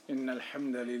إن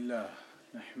الحمد لله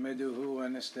نحمده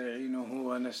ونستعينه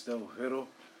ونستغفره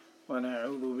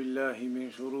ونعوذ بالله من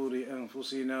شرور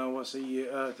أنفسنا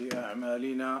وسيئات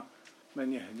أعمالنا من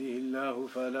يهده الله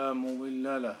فلا مضل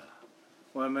له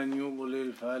ومن يضلل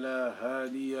فلا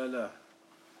هادي له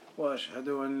وأشهد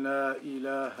أن لا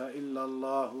إله إلا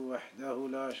الله وحده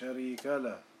لا شريك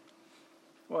له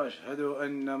وأشهد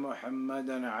أن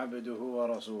محمدا عبده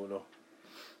ورسوله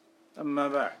أما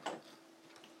بعد.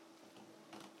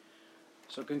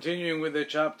 So continuing with the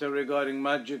chapter regarding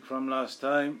magic from last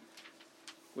time,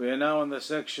 we are now in the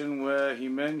section where he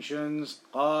mentions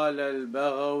قال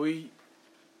البغوي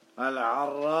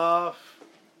العراف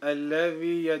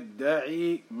الذي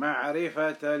يدعي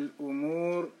معرفة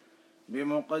الأمور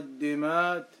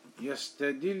بمقدمات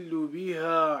يستدل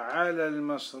بها على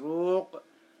المسروق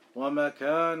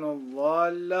ومكان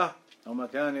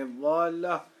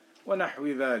الضالة ونحو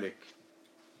ذلك.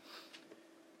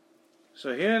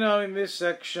 So here now in this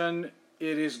section,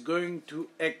 it is going to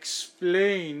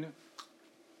explain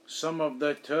some of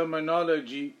the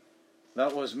terminology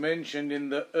that was mentioned in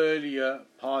the earlier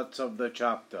parts of the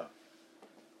chapter.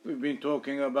 We've been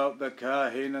talking about the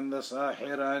kahin and the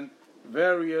sahir and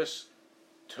various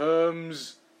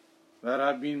terms that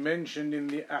have been mentioned in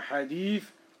the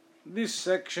ahadith. This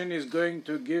section is going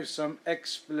to give some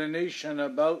explanation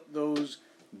about those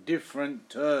different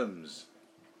terms.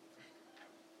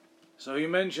 So he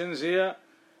mentions here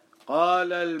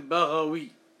قال البغوي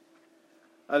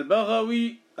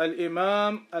البغوي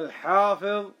الإمام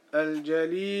الحافظ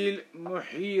الجليل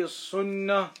محيي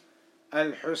السنة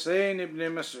الحسين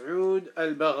بن مسعود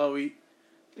البغوي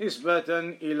نسبة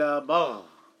إلى بغ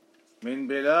من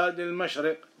بلاد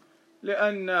المشرق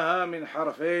لأنها من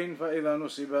حرفين فإذا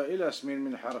نسب إلى اسم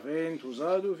من حرفين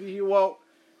تزاد فيه واو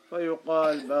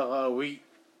فيقال بغوي.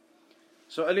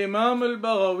 So الإمام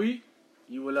البغوي,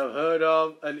 you will have heard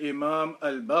of Al-Imam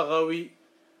Al-Baghawi.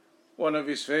 One of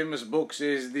his famous books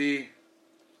is the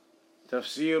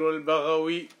Tafsir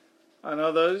Al-Baghawi and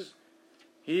others.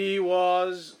 He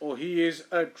is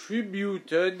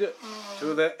attributed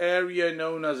to the area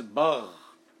known as Bagh.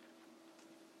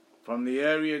 From the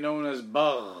area known as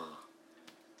Bagh.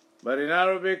 But in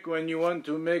Arabic, when you want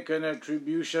to make an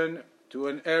attribution to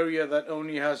an area that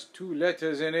only has two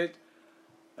letters in it,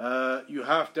 you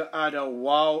have to add a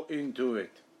waw into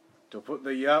it to put the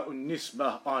ya'un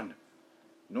nisbah on.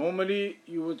 Normally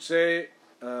you would say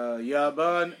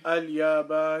Yaban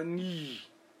al-Yabani,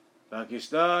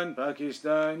 Pakistan,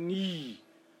 Pakistani.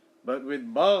 But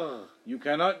with Bagh, you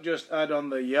cannot just add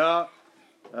on the ya.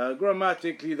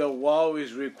 Grammatically the waw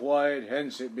is required,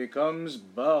 hence it becomes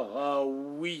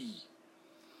Baghawi.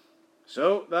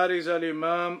 So that is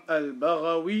Al-Imam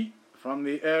Al-Baghawi from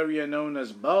the area known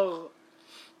as Bagh.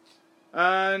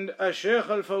 And Shaykh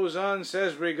Al-Fawzan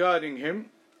says regarding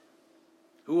him,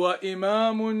 هو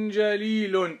إمام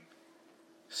جليل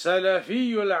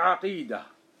سلفي العقيدة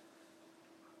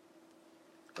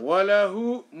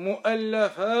وله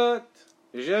مؤلفات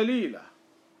جليلة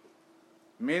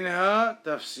منها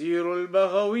تفسير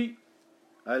البغوي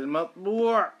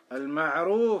المطبوع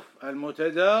المعروف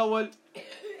المتداول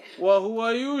وهو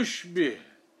يشبه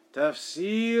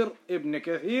تفسير ابن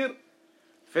كثير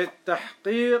في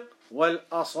التحقيق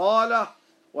والأصالة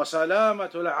وسلامة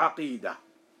العقيدة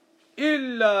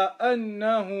إلا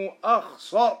أنه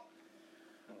أخصر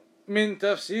من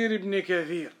تفسير ابن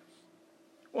كثير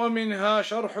ومنها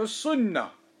شرح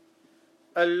السنة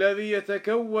الذي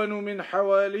يتكون من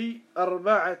حوالي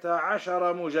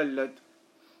 14 مجلد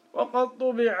وقد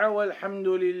طبع والحمد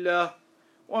لله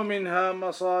ومنها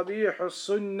مصابيح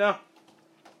السنة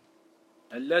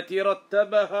التي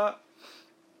رتبها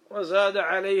وزاد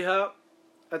عليها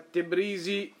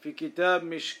التبريزي في كتاب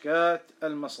مشكات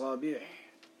المصابيح.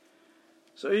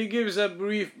 So he gives a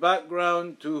brief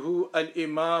background to who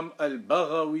Al-Imam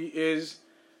Al-Baghawi is,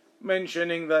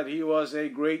 mentioning that he was a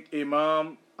great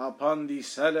Imam upon the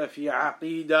Salafi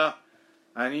Aqidah,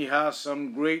 and he has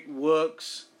some great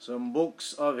works, some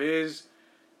books of his,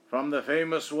 from the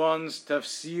famous ones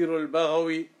Tafsir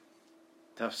Al-Baghawi,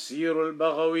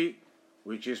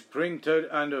 which is printed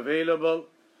and available.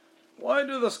 Why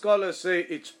do the scholars say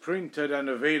it's printed and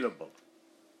available?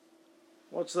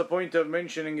 What's the point of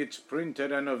mentioning it's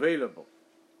printed and available?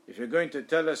 If you're going to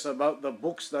tell us about the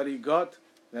books that he got,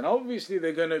 then obviously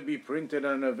they're going to be printed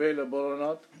and available or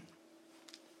not.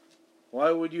 Why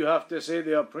would you have to say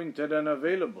they are printed and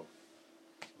available?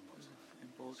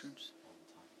 Indulgence.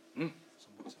 Hmm?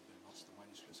 Some books have been lost, the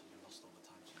manuscripts have been lost all the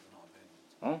time, so they're not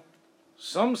available.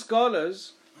 Some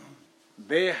scholars,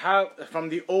 they have, from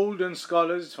the olden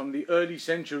scholars, from the early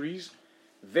centuries,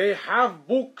 they have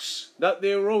books that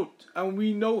they wrote, and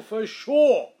we know for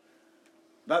sure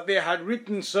that they had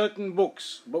written certain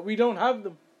books, but we don't have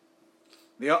them.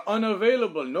 They are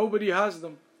unavailable. Nobody has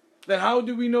them. Then how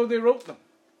do we know they wrote them?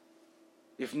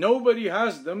 If nobody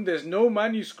has them, there's no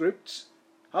manuscripts,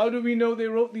 how do we know they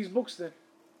wrote these books then?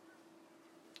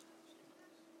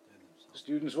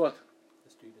 Students what?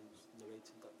 The students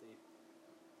narrated that they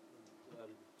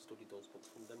studied those books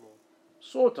from them, or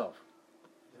Sort of.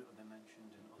 They're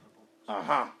mentioned in other books.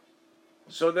 Aha.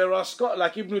 So there are scholars,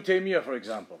 like Ibn Taymiyyah for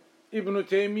example. Ibn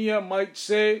Taymiyyah might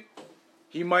say,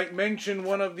 he might mention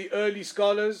one of the early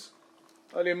scholars,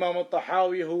 Al-Imam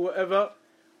al-Tahawi, whoever,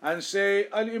 and say,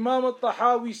 Al-Imam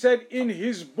al-Tahawi said in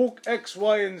his book X,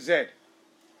 Y, and Z.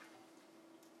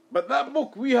 But that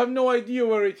book, we have no idea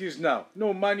where it is now.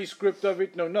 No manuscript of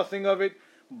it, no nothing of it.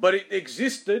 But it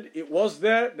existed, it was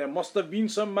there. There must have been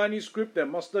some manuscript, there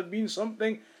must have been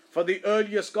something for the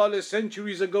earlier scholars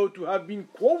centuries ago to have been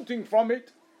quoting from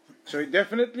it. So it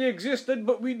definitely existed,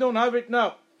 but we don't have it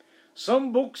now.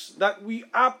 Some books that we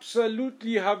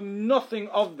absolutely have nothing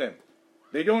of them.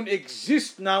 They don't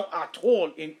exist now at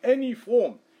all in any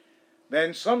form.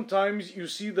 Then sometimes you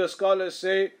see the scholars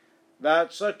say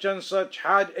that such and such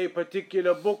had a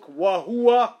particular book,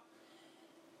 وَهُوَ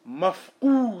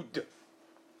مَفْقُودٌ,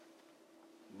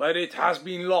 but it has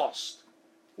been lost.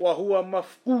 وَهُوَ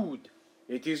مَفْقُودٌ.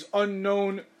 It is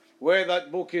unknown where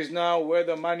that book is now, where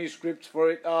the manuscripts for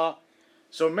it are.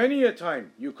 So many a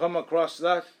time you come across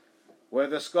that, where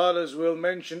the scholars will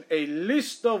mention a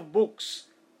list of books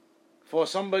for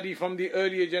somebody from the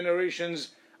earlier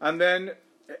generations, and then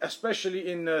especially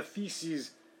in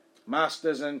theses,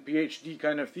 masters and PhD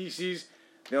kind of theses,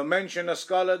 they'll mention a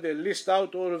scholar, they'll list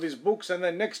out all of his books, and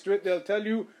then next to it they'll tell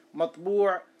you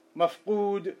matbu',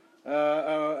 mafqud,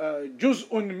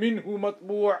 juz'un minhu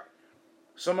matbu'.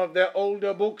 Some of their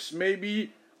older books,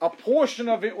 maybe a portion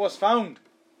of it was found,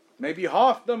 maybe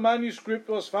half the manuscript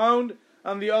was found,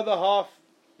 and the other half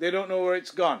they don't know where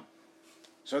it's gone.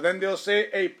 So then they'll say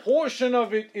a portion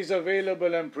of it is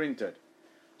available and printed.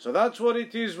 So that's what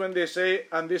it is when they say,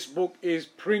 and this book is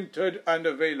printed and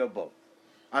available,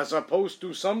 as opposed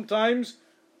to sometimes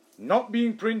not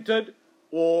being printed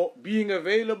or being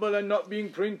available and not being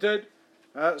printed.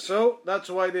 So that's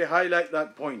why they highlight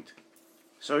that point.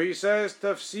 So he says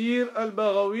Tafsir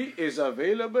al-Baghawi is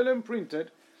available and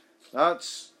printed.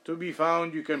 That's to be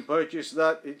found. You can purchase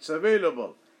that. It's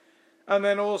available. And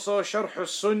then also Sharh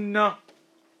al-Sunnah,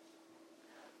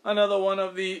 another one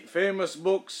of the famous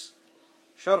books,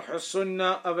 Sharh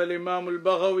al-Sunnah of al-Imam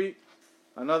al-Baghawi,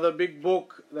 another big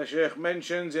book the Shaykh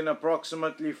mentions in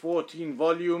approximately 14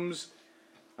 volumes,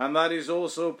 and that is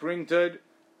also printed.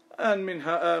 And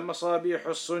Minha Masabih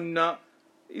al-Sunnah.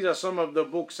 These are some of the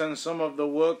books and some of the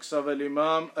works of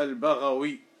al-Imam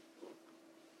al-Baghawi.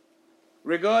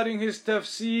 Regarding his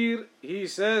tafsir, he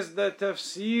says the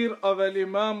tafsir of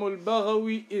al-Imam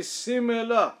al-Baghawi is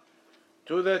similar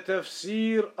to the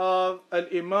tafsir of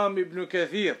al-Imam ibn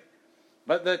Kathir,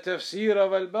 but the tafsir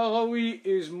of al-Baghawi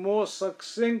is more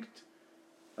succinct,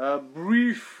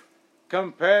 brief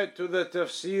compared to the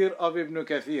tafsir of Ibn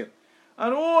Kathir.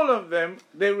 And all of them,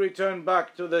 they return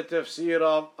back to the tafsir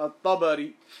of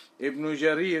At-Tabari, Ibn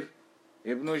Jarir.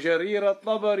 Ibn Jarir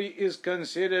At-Tabari is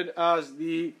considered as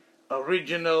the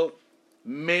original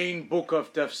main book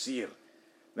of tafsir.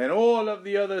 Then all of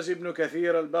the others, Ibn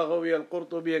Kathir, Al-Baghawi,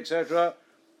 Al-Qurtubi, etc.,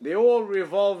 they all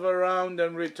revolve around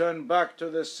and return back to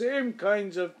the same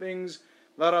kinds of things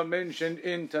that are mentioned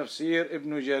in Tafsir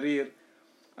Ibn Jarir.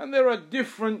 And there are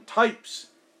different types.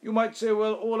 You might say,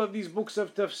 well, all of these books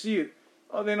of tafsir,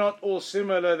 are they not all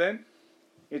similar then?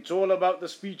 It's all about the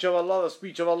speech of Allah. The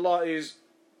speech of Allah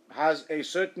has a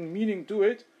certain meaning to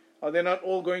it. Are they not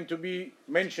all going to be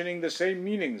mentioning the same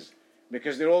meanings?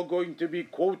 Because they're all going to be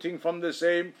quoting from the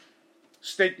same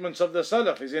statements of the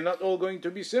Salaf. Is it not all going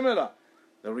to be similar?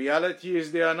 The reality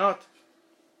is they are not.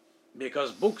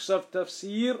 Because books of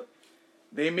tafsir,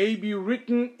 they may be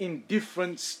written in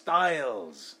different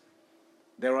styles.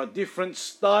 There are different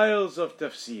styles of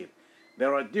tafsir.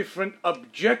 There are different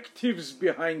objectives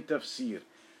behind tafsir.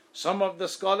 Some of the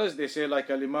scholars, they say like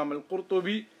Al-Imam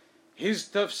Al-Qurtubi, his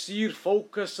tafsir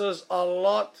focuses a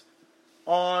lot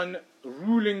on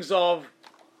rulings of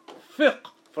fiqh,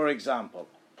 for example.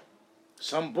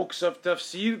 Some books of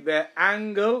tafsir, their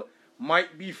angle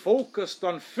might be focused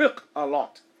on fiqh a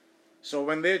lot. So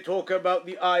when they talk about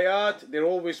the ayat, they're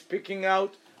always picking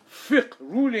out fiqh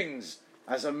rulings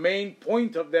as a main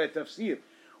point of their tafsir.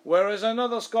 Whereas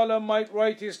another scholar might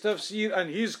write his tafsir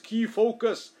and his key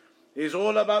focus is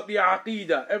all about the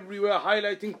aqeedah, everywhere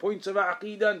highlighting points of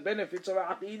aqeedah and benefits of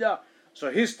aqeedah. So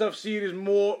his tafsir is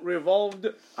more revolved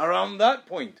around that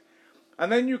point.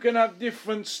 And then you can have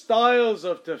different styles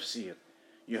of tafsir.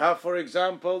 You have, for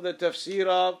example, the tafsir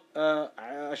of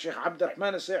Sheikh Abd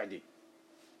Rahman al-Sa'di.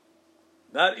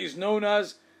 That is known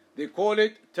as, they call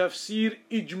it tafsir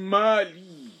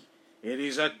ijmali. It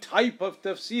is a type of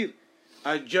tafsir,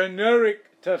 a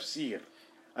generic tafsir,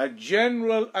 a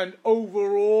general and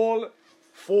overall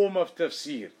form of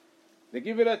tafsir. They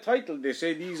give it a title. They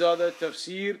say these are the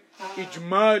tafsir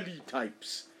ijmali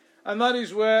types. And that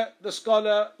is where the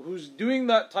scholar who's doing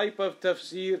that type of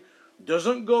tafsir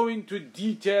doesn't go into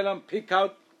detail and pick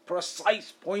out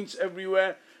precise points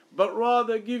everywhere, but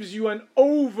rather gives you an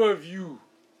overview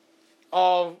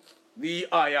of the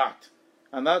ayat.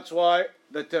 And that's why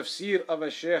the tafsir of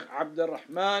Sheikh Abd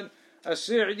Rahman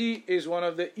al-Sa'di is one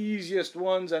of the easiest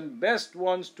ones and best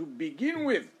ones to begin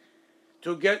with,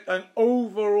 to get an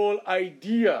overall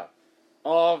idea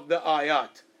of the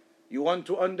ayat. You want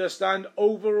to understand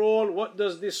overall, what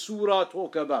does this surah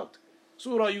talk about?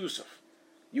 Surah Yusuf.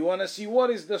 You want to see what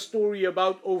is the story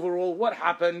about overall, what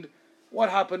happened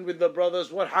with the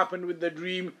brothers, what happened with the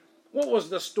dream, what was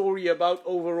the story about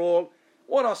overall,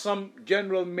 what are some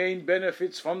general main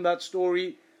benefits from that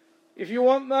story. If you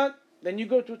want that, then you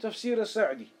go to Tafsir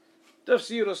al-Sa'di.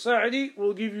 Tafsir al-Sa'di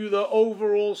will give you the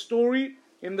overall story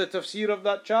in the tafsir of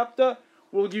that chapter,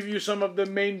 will give you some of the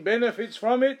main benefits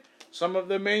from it, some of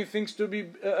the main things to be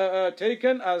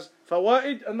taken as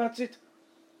fawaid, and that's it.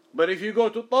 But if you go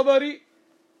to Tabari,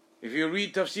 if you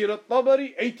read Tafsir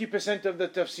al-Tabari, 80% of the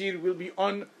tafsir will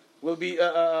be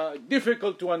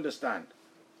difficult to understand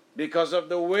because of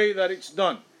the way that it's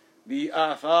done. The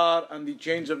athar and the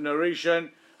chains of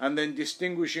narration, and then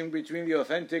distinguishing between the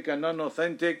authentic and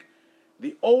non-authentic.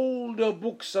 The older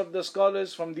books of the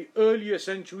scholars from the earlier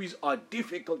centuries are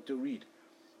difficult to read.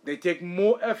 They take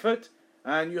more effort,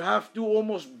 and you have to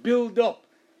almost build up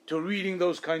to reading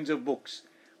those kinds of books.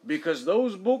 Because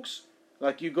those books,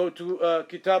 like you go to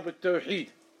Kitaab-at Tawheed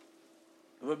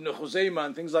of Ibn Khuzaymah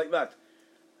and things like that,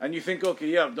 and you think, okay,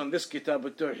 yeah, I've done this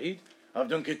Kitaab-at Tawheed, I've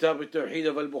done Kitaab-at Tawheed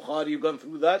of Al-Bukhari, you've gone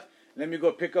through that, let me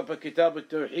go pick up a Kitaab-at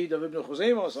Tawheed of Ibn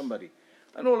Khuzaymah or somebody.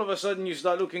 And all of a sudden you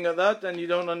start looking at that and you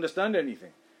don't understand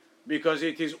anything. Because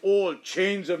it is all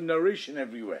chains of narration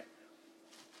everywhere.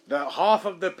 The half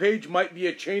of the page might be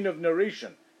a chain of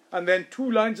narration, and then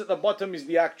 2 lines at the bottom is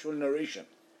the actual narration.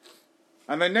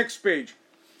 And the next page,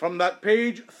 from that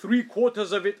page,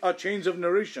 3/4 of it are chains of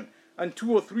narration, and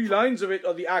 2 or 3 lines of it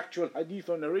are the actual hadith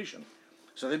or narration.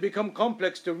 So they become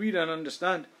complex to read and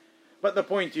understand. But the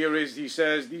point here is, he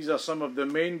says, these are some of the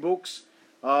main books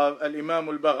of Al-Imam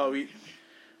al-Baghawi.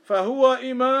 فهو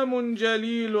إمام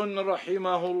جليل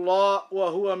رحمه الله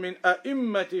وهو من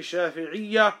أئمة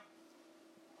الشافعية.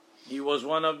 He was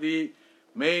one of the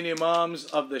main imams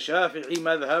of the Shafi'i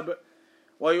madhab.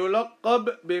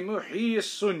 ويلقب بمحيي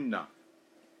السنة.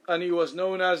 And he was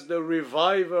known as the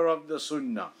reviver of the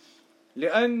Sunnah.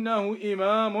 لأنه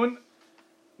إمام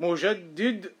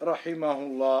مجدد رحمه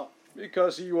الله.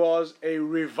 Because he was a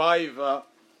reviver.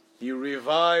 He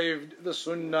revived the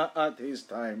Sunnah at his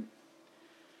time.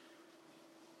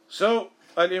 So,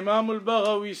 Al-Imam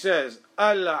al-Baghawi says,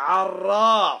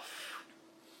 Al-Arraf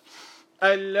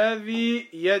الذي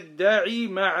يدعي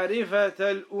معرفة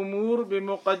الأمور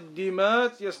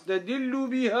بمقدمات يستدل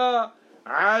بها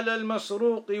على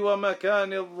المسروق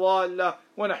ومكان الضالة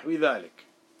ونحو ذلك.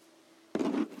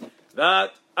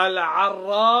 That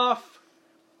Al-Arraf,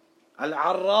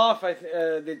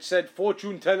 they said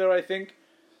fortune teller, I think.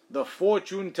 The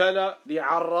fortune teller, the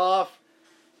Arraf,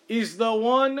 is the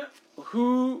one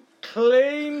who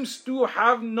claims to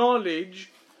have knowledge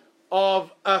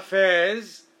of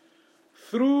affairs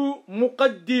through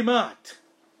muqaddimat,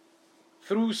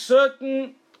 through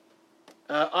certain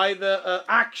either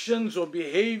actions or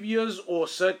behaviors or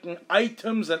certain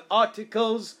items and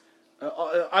articles,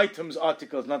 articles,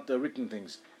 not the written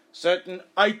things, certain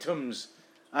items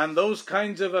and those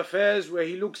kinds of affairs where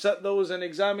he looks at those and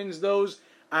examines those,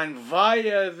 and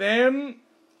via them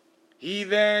he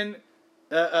then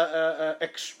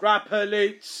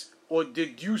extrapolates or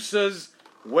deduces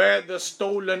where the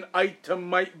stolen item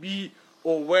might be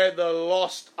or where the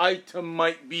lost item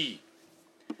might be.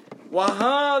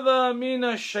 وَهَذَا مِنَ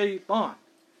الشَّيْطَانِ.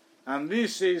 And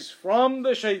this is from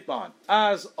the shaitan,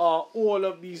 as are all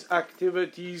of these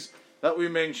activities that we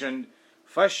mentioned.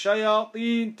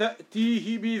 فَالشَّيَاطِينَ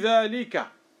تَأْتِيهِ بِذَلِكَ.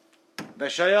 The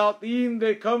shayateen,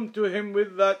 they come to him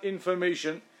with that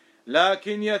information.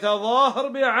 لكن يتظاهر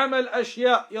بعمل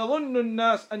أشياء يظن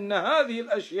الناس أن هذه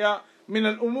الأشياء من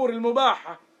الأمور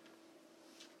المباحة،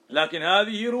 لكن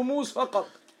هذه رموز فقط،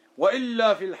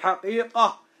 وإلا في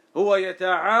الحقيقة هو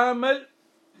يتعامل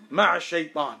مع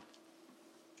الشيطان.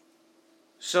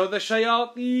 So the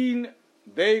shayateen,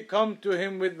 they come to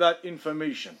him with that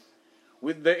information.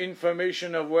 with the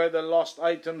information of where the lost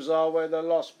items are, where the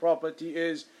lost property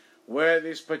is, where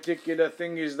this particular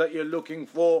thing is that you're looking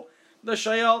for. The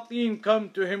shayateen come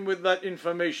to him with that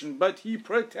information, but he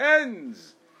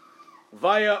pretends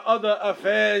via other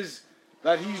affairs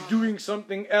that he's doing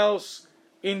something else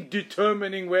in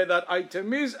determining where that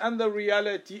item is, and the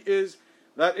reality is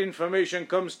that information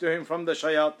comes to him from the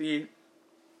shayateen.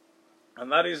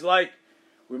 And that is like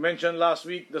we mentioned last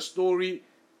week, the story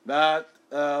that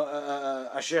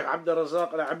Shaykh Abdul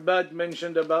Razak al-Abbad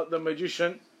mentioned about the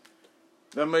magician.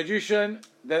 The magician,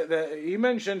 he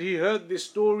mentioned he heard this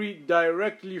story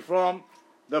directly from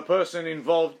the person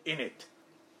involved in it.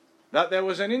 That there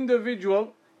was an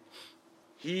individual,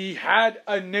 he had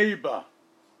a neighbor.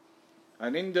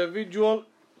 An individual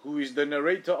who is the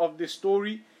narrator of this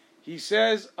story, he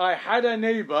says, I had a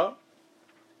neighbor,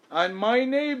 and my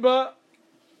neighbor,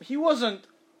 he wasn't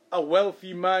a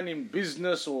wealthy man in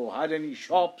business or had any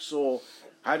shops or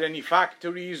had any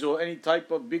factories or any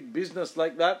type of big business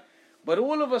like that. But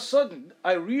all of a sudden,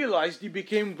 I realized he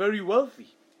became very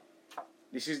wealthy.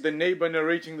 This is the neighbor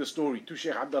narrating the story to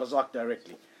Shaykh Abdul Razak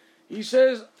directly. He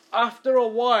says, after a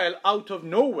while, out of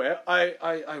nowhere,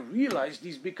 I realized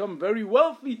he's become very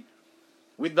wealthy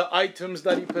with the items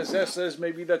that he possesses,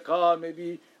 maybe the car,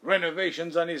 maybe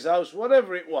renovations on his house,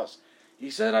 whatever it was.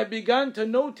 He said, I began to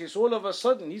notice all of a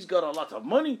sudden he's got a lot of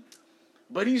money,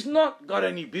 but he's not got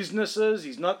any businesses,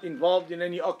 he's not involved in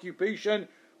any occupation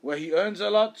where he earns a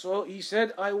lot. So he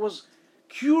said, I was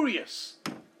curious,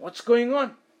 what's going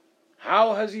on?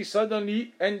 How has he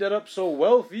suddenly ended up so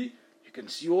wealthy? You can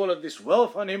see all of this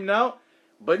wealth on him now,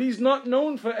 but he's not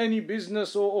known for any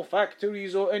business or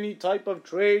factories or any type of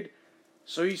trade.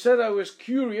 So he said, I was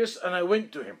curious and I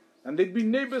went to him. And they'd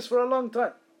been neighbors for a long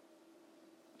time.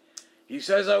 He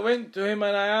says, I went to him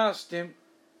and I asked him,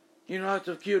 out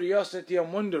of curiosity,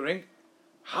 I'm wondering,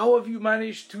 how have you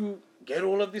managed to get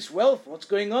all of this wealth? What's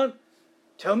going on?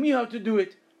 Tell me how to do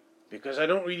it. Because I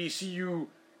don't really see you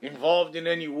involved in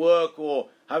any work or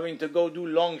having to go do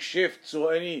long shifts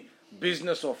or any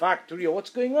business or factory or what's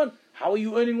going on? How are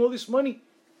you earning all this money?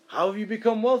 How have you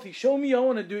become wealthy? Show me, I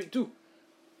want to do it too.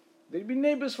 They'd been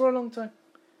neighbors for a long time.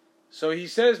 So he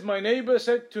says, my neighbor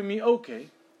said to me, okay,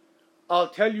 I'll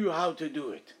tell you how to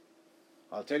do it.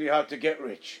 I'll tell you how to get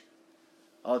rich.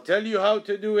 I'll tell you how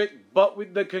to do it, but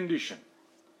with the condition.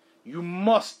 You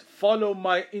must follow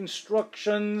my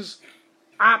instructions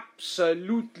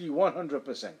absolutely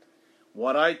 100%.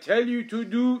 What I tell you to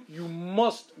do, you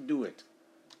must do it.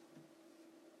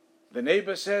 The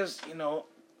neighbor says,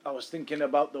 I was thinking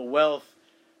about the wealth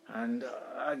and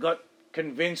I got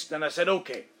convinced and I said,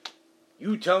 okay,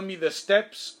 you tell me the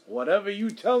steps, whatever you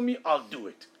tell me, I'll do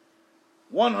it.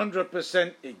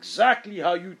 100% exactly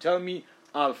how you tell me,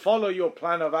 I'll follow your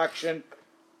plan of action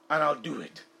and I'll do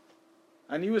it.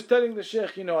 And he was telling the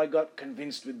Sheikh, I got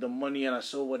convinced with the money and I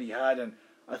saw what he had and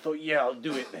I thought, yeah, I'll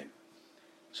do it then.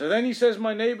 So then he says,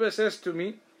 my neighbor says to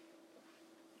me,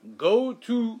 go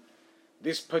to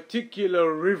this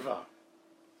particular river.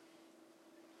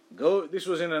 This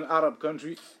was in an Arab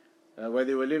country where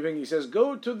they were living. He says,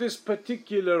 go to this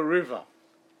particular river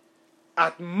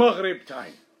at Maghrib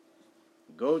time.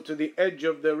 Go to the edge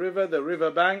of the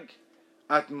river bank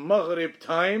at Maghrib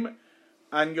time,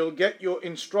 and you'll get your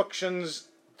instructions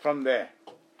from there.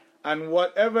 And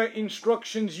whatever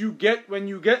instructions you get when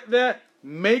you get there,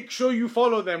 make sure you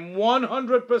follow them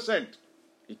 100%.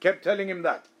 He kept telling him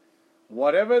that.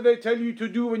 Whatever they tell you to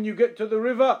do when you get to the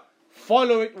river,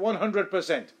 follow it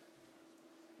 100%.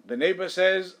 The neighbor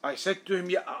says, I said to him,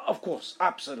 yeah, of course,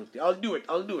 absolutely, I'll do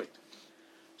it.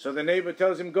 So the neighbor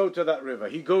tells him, go to that river.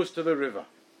 He goes to the river.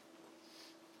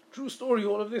 True story,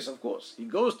 all of this, of course. He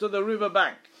goes to the river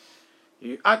bank.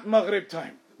 At Maghrib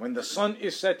time, when the sun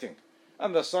is setting,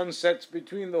 and the sun sets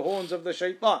between the horns of the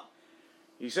shaitan.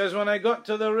 He says, when I got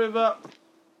to the river,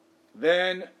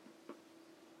 then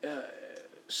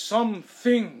some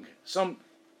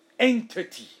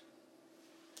entity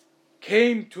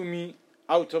came to me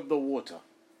out of the water.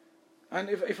 And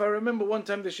if I remember one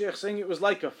time the Shaykh saying it was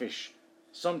like a fish,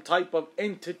 some type of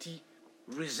entity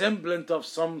resemblant of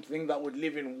something that would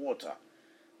live in water.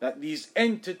 That these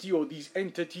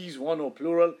entities, one or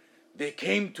plural, they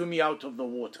came to me out of the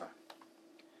water.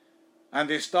 And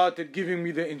they started giving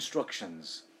me the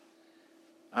instructions.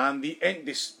 And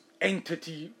this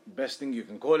entity, best thing you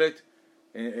can call it,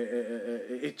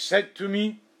 it said to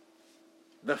me,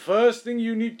 the first thing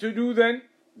you need to do then,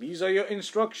 these are your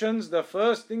instructions, the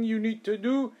first thing you need to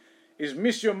do is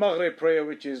miss your Maghrib prayer,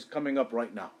 which is coming up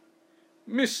right now.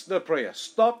 Miss the prayer.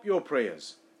 Stop your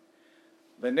prayers.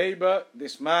 The neighbor,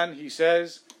 this man, he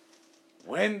says,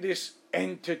 when this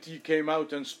entity came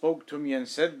out and spoke to me and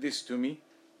said this to me,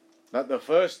 that the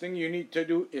first thing you need to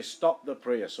do is stop the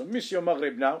prayer. So miss your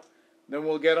Maghrib now, then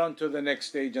we'll get on to the next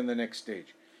stage and the next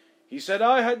stage. He said,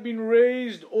 I had been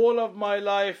raised all of my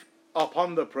life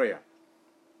upon the prayer.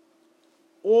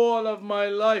 All of my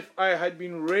life I had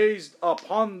been raised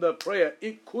upon the prayer.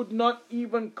 It could not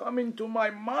even come into my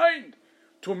mind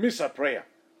to miss a prayer.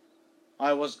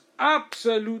 I was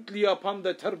absolutely upon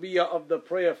the tarbiyah of the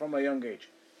prayer from a young age.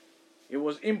 It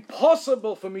was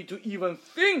impossible for me to even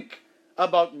think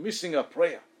about missing a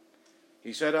prayer.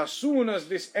 He said, as soon as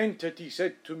this entity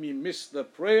said to me, miss the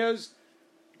prayers,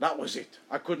 that was it.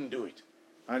 I couldn't do it.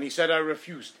 And he said, I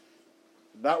refused.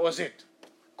 That was it.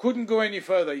 Couldn't go any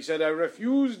further. He said, I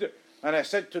refused, and I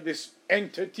said to this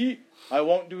entity, I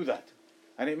won't do that.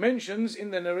 And it mentions in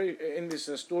this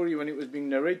story when it was being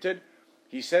narrated,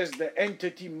 he says the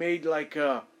entity made like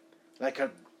a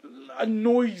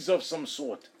noise of some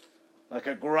sort, like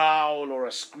a growl or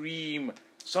a scream,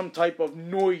 some type of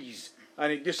noise,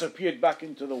 and it disappeared back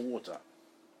into the water.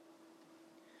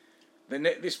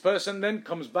 This person then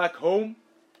comes back home,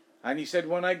 and he said,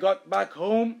 when I got back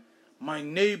home, my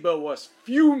neighbor was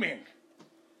fuming.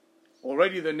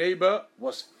 Already the neighbor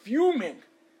was fuming,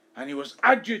 and he was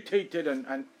agitated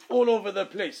and all over the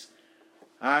place.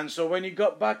 And so when he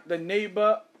got back, the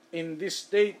neighbor in this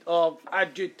state of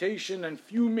agitation and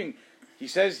fuming, he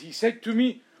said to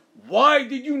me, why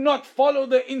did you not follow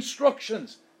the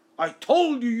instructions? I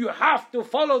told you have to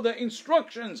follow the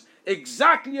instructions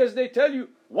exactly as they tell you.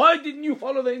 Why didn't you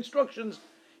follow the instructions?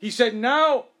 He said,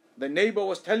 now, the neighbor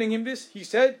was telling him this. He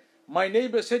said, my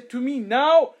neighbor said to me,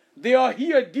 now they are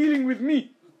here dealing with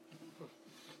me.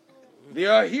 They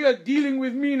are here dealing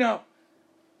with me now.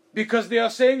 Because they are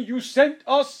saying you sent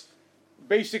us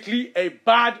basically a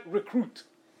bad recruit.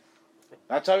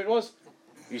 That's how it was.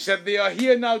 He said they are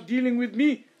here now dealing with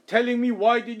me, telling me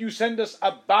why did you send us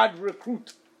a bad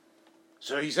recruit.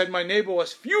 So he said my neighbor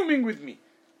was fuming with me.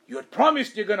 You had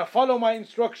promised you're going to follow my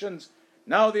instructions.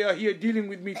 Now they are here dealing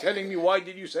with me, telling me why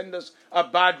did you send us a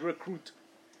bad recruit.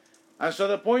 And so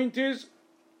the point is,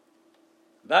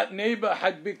 that neighbor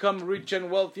had become rich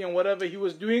and wealthy and whatever he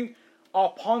was doing,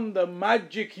 upon the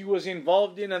magic he was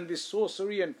involved in and this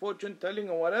sorcery and fortune telling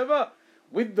and whatever,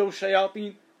 with those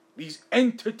shayateen, these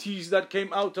entities that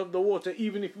came out of the water,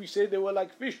 even if we say they were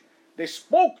like fish, they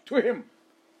spoke to him.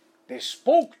 They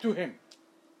spoke to him.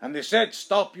 And they said,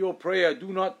 stop your prayer,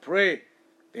 do not pray.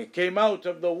 They came out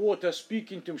of the water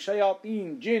speaking to him,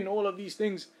 shayateen, jinn, all of these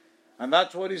things. And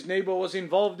that's what his neighbor was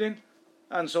involved in.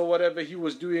 And so whatever he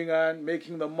was doing and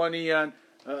making the money and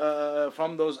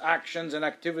from those actions and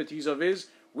activities of his,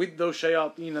 with those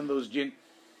shayateen and those jinn.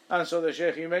 And so the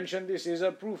Shaykh, he mentioned this is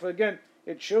a proof again.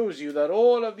 It shows you that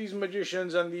all of these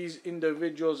magicians and these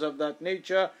individuals of that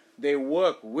nature, they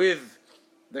work with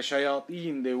the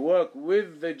shayateen, they work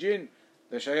with the jinn,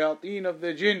 the shayateen of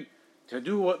the jinn, to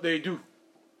do what they do.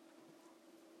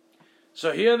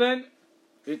 So here then,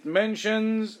 it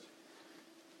mentions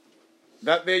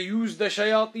that they use the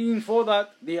shayateen for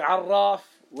that. The arraf,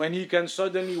 when he can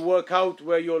suddenly work out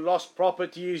where your lost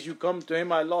property is, you come to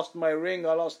him, I lost my ring,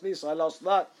 I lost this, I lost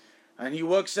that. And he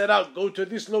works it out, go to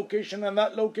this location and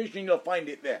that location, you'll find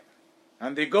it there.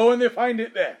 And they go and they find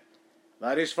it there.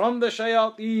 That is from the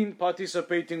shayateen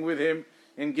participating with him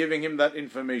in giving him that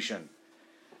information.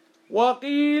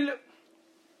 وَقِيلْ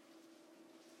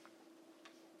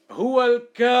هُوَ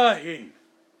الْكَاهِنُ.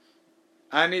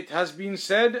 And it has been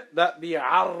said that the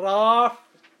arraf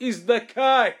is the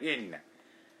kahin.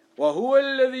 وهو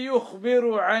الذي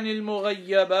يخبر عن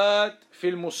المغيبات في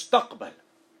المستقبل.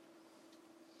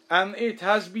 And it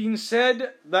has been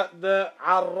said that the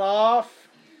arraf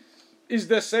is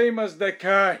the same as the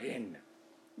kahin.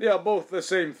 They are both the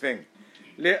same thing.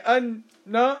 لأن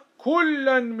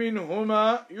كلا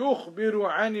منهما يخبر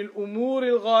عن الأمور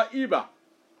الغائبة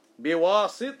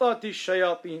بواسطة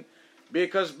الشياطين.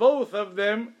 Because both of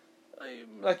them,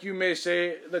 like you may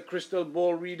say, the crystal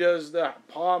ball readers, the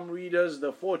palm readers,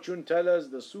 the fortune tellers,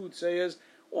 the soothsayers,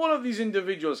 all of these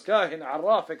individuals, kahin,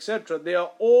 arraf, etc., they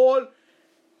are all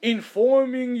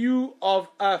informing you of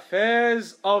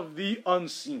affairs of the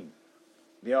unseen.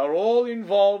 They are all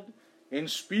involved in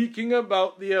speaking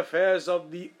about the affairs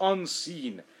of the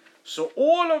unseen. So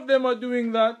all of them are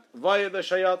doing that via the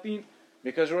shayateen,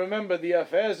 because remember, the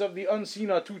affairs of the unseen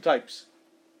are two types.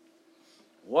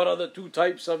 What are the two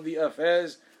types of the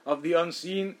affairs of the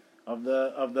unseen, of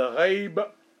the ghaib?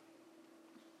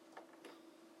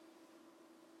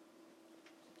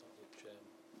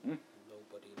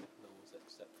 Nobody knows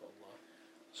except for Allah.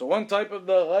 So one type of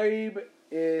the ghaib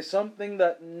is something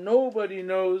that nobody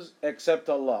knows except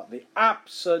Allah. The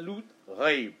absolute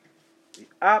ghaib. The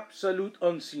absolute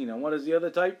unseen. And what is the other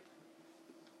type?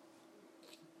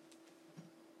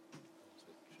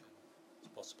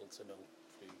 It's possible to know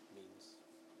through means.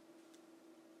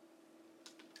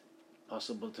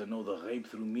 Possible to know the ghaib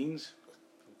through means? Through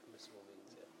permissible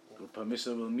means, yeah. Through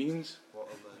permissible means? What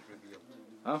Allah has revealed.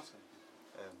 Huh?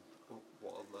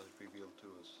 What Allah has revealed to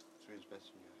us through His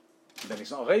Messenger. Then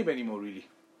it's not ghaib anymore, really.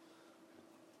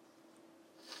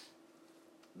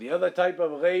 The other type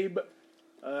of ghaib,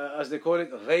 as they call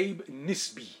it, ghaib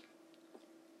nisbi.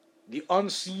 The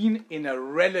unseen in a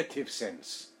relative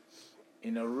sense.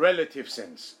 In a relative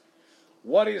sense.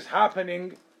 What is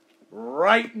happening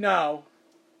right now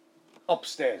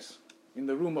upstairs, in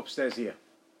the room upstairs here?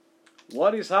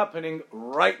 What is happening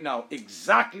right now?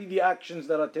 Exactly the actions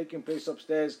that are taking place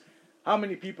upstairs. How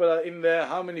many people are in there?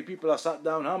 How many people are sat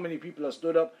down? How many people are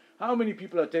stood up? How many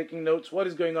people are taking notes? What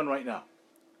is going on right now?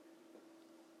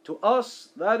 To us,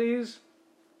 that is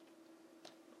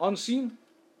unseen.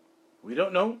 We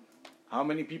don't know how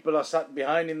many people are sat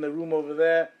behind in the room over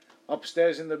there,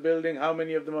 upstairs in the building. How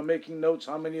many of them are making notes?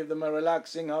 How many of them are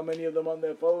relaxing? How many of them on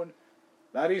their phone?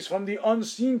 That is from the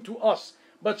unseen to us.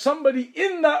 But somebody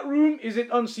in that room, is it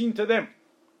unseen to them?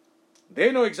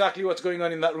 They know exactly what's going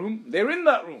on in that room. They're in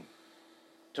that room.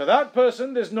 To that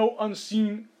person, there's no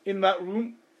unseen in that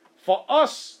room. For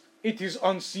us, it is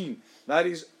unseen. That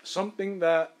is something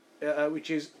that which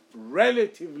is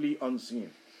relatively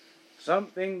unseen.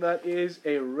 Something that is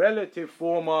a relative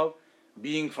form of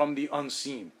being from the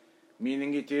unseen.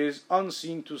 Meaning it is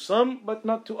unseen to some, but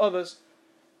not to others.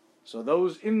 So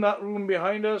those in that room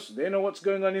behind us, they know what's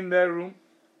going on in their room.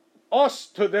 Us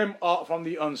to them are from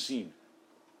the unseen.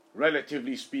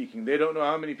 Relatively speaking. They don't know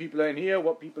how many people are in here,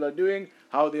 what people are doing,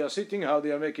 how they are sitting, how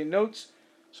they are making notes.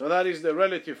 So that is the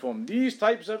relative form. These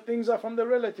types of things are from the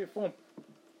relative form.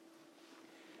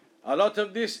 A lot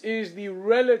of this is the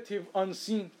relative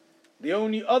unseen. The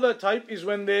only other type is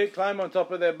when they climb on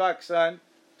top of their backs and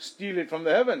steal it from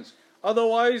the heavens.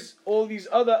 Otherwise, all these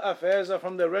other affairs are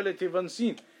from the relative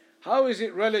unseen. How is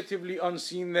it relatively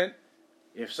unseen then?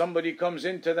 If somebody comes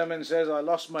into them and says, I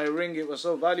lost my ring, it was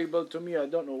so valuable to me, I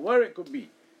don't know where it could be.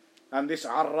 And this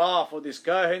arraf or this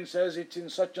kahin says, it's in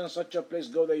such and such a place,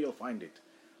 go there, you'll find it.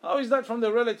 How is that from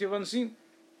the relative unseen?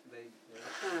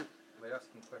 They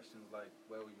ask them questions like,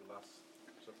 where were you last?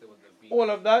 So if they were at the beach. All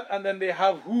of that, and then they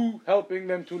have who helping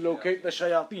them to locate the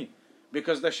shayateen.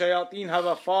 Because the shayateen have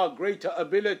a far greater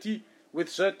ability with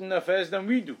certain affairs than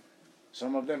we do.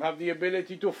 Some of them have the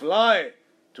ability to fly,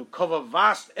 to cover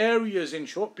vast areas in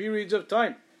short periods of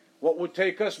time. What would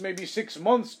take us maybe 6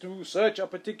 months to search a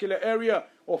particular area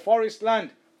or forest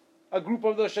land, a group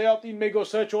of the shayateen may go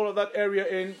search all of that area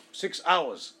in 6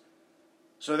 hours.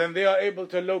 So then they are able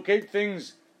to locate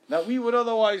things that we would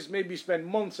otherwise maybe spend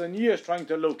months and years trying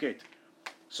to locate.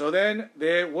 So then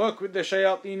they work with the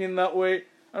shayateen in that way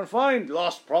and find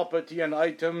lost property and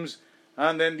items.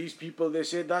 And then these people, they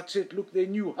say, that's it, look, they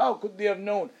knew. How could they have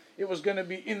known it was going to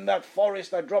be in that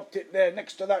forest? I dropped it there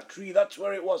next to that tree, that's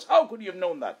where it was. How could he have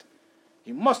known that?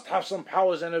 He must have some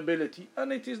powers and ability,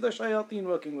 and it is the shayateen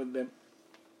working with them.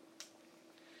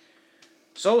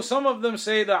 So some of them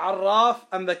say the arraf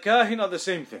and the kahin are the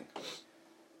same thing.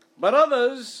 But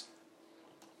others,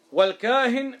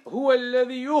 والكاهن هو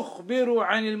الذي يخبر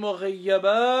عن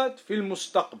المغيبات في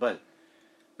المستقبل.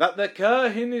 That the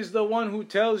kahin is the one who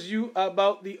tells you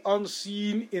about the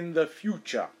unseen in the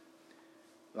future.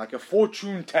 Like a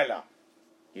fortune teller.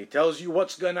 He tells you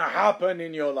what's going to happen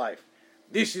in your life.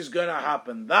 This is going to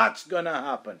happen. That's going to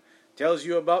happen. Tells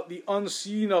you about the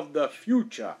unseen of the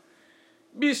future.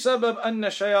 بسبب أن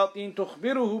الشياطين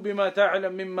تخبره بما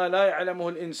تعلم مما لا يعلمه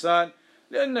الإنسان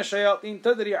لأن الشياطين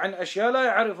تدري عن أشياء لا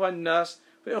يعرفها الناس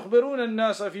فيخبرون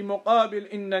الناس في مقابل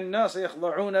إن الناس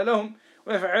يخضعون لهم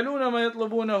ويفعلون ما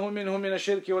يطلبونه منهم من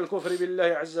الشرك والكفر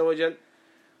بالله عز وجل.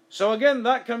 So again,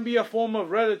 that can be a form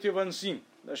of relative unseen.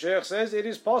 The Shaykh says it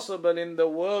is possible in the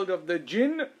world of the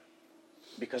jinn,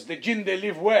 because the jinn, they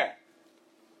live where?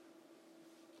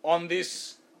 On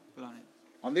this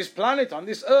planet, on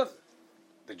this earth.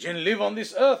 The jinn live on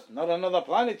this earth, not another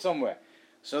planet somewhere.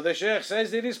 So the Shaykh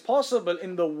says it is possible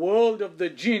in the world of the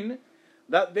jinn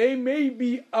that they may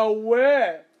be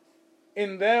aware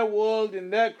in their world, in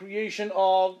their creation,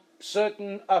 of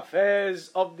certain affairs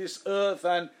of this earth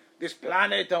and this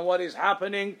planet and what is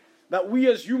happening that we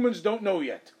as humans don't know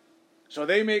yet. So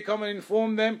they may come and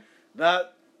inform them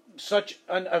that such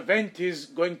an event is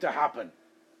going to happen.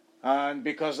 And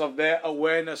because of their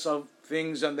awareness of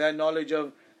things and their knowledge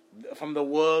of from the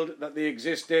world that they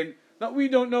exist in, that we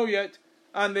don't know yet,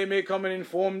 and they may come and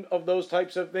inform of those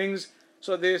types of things.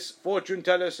 So this fortune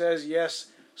teller says, yes,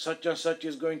 such and such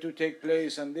is going to take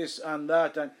place, and this and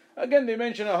that. And again, they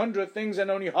mention 100 things,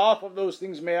 and only half of those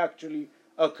things may actually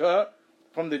occur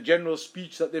from the general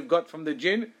speech that they've got from the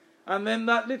jinn. And then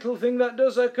that little thing that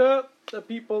does occur, the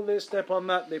people, they step on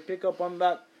that, they pick up on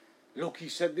that. Look, he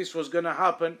said this was going to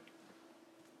happen.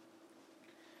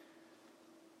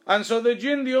 And so the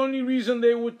jinn, the only reason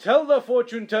they would tell the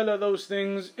fortune teller those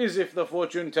things is if the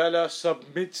fortune teller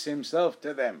submits himself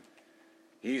to them.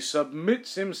 He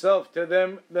submits himself to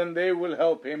them, then they will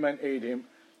help him and aid him.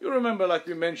 You remember, like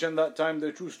we mentioned that time,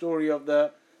 the true story of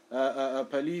the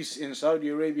police in Saudi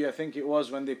Arabia, I think it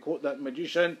was, when they caught that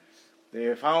magician.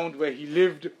 They found where he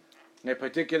lived, a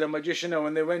particular magician, and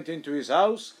when they went into his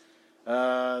house,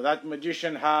 that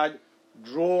magician had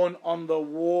drawn on the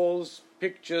walls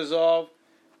pictures of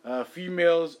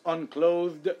females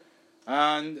unclothed,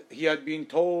 and he had been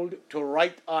told to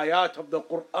write ayat of the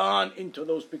Quran into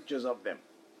those pictures of them.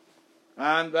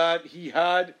 And that he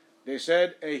had, they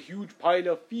said, a huge pile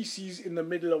of feces in the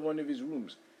middle of one of his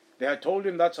rooms. They had told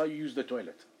him that's how you use the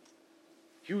toilet.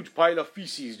 Huge pile of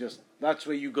feces, just that's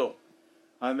where you go.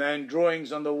 And then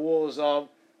drawings on the walls of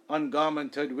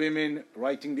ungarmented women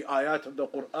writing the ayat of the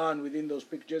Quran within those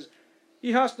pictures.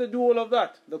 He has to do all of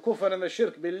that. The kufr and the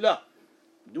shirk billah.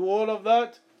 Do all of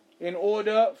that in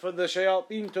order for the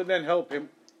shayateen to then help him.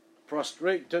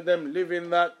 Prostrate to them, live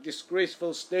in that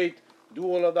disgraceful state, do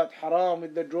all of that haram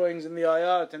with the drawings and the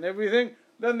ayat and everything.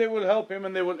 Then they will help him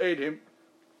and they will aid him.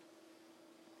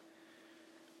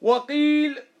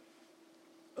 وَقِيلَ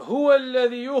هُوَ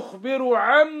الَّذِي يُخْبِرُ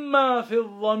عَمَّا فِي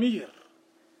الضَّمِيرِ.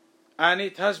 And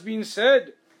it has been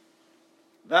said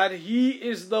that he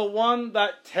is the one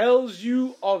that tells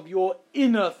you of your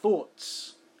inner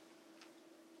thoughts.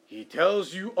 He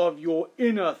tells you of your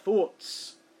inner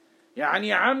thoughts.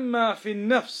 يعني عَمَّا فِي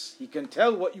النَّفْسِ. He can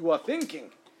tell what you are thinking.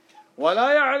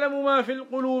 وَلَا يَعْلَمُ مَا فِي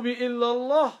الْقُلُوبِ إِلَّا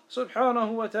اللَّهِ سُبْحَانَهُ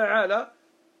وَتَعَالَى.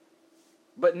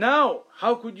 But now,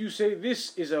 how could you say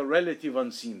this is a relative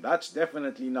unseen? That's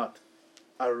definitely not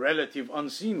a relative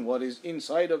unseen. What is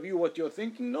inside of you, what you're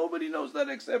thinking, nobody knows that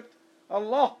except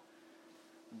Allah.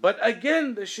 But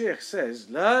again, the Shaykh says,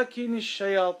 لكن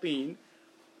الشياطين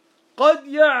قد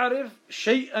يعرف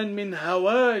شيئا من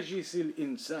هواجس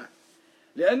الإنسان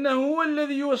لأنه هو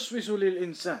الذي يوسوس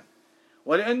للإنسان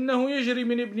ولأنه يجري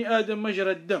من ابن آدم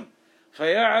مجرى الدم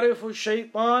فيعرف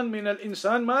الشيطان من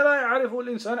الإنسان ما لا يعرفه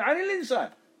الإنسان عن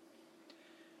الإنسان.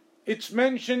 It's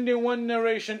mentioned in one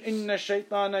narration, إن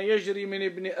الشيطان يجري من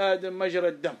ابن آدم مجرى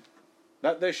الدم,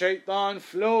 that the shaitan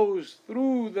flows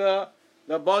through the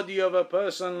body of a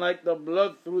person like the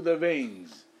blood through the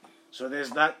veins. So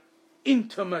there's that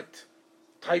intimate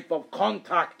type of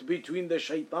contact between the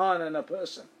shaitan and a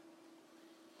person.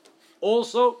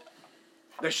 Also,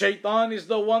 the shaitan is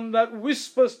the one that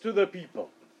whispers to the people.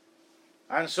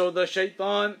 And so the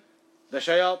shaitan, the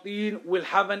shayateen will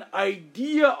have an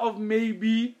idea of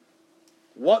maybe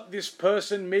what this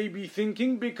person may be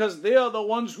thinking because they are the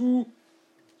ones who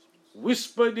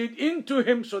whispered it into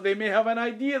him. So they may have an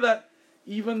idea that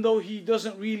even though he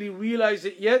doesn't really realize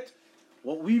it yet,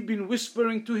 what we've been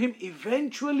whispering to him,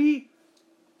 eventually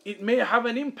it may have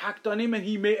an impact on him and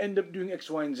he may end up doing X,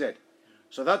 Y, and Z.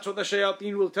 So that's what the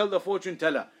shayateen will tell the fortune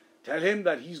teller. Tell him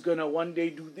that he's going to one day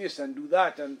do this and do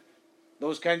that and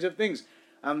those kinds of things.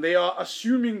 And they are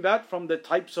assuming that from the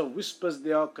types of whispers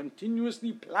they are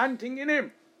continuously planting in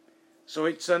him. So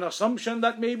it's an assumption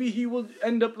that maybe he will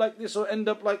end up like this or end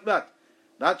up like that.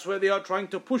 That's where they are trying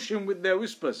to push him with their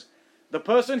whispers. The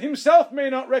person himself may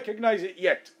not recognize it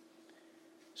yet.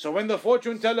 So when the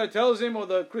fortune teller tells him, or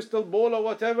the crystal ball or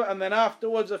whatever, and then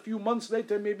afterwards, a few months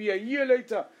later, maybe a year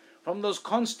later, from those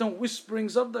constant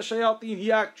whisperings of the shayateen,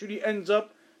 he actually ends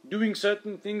up doing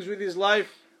certain things with his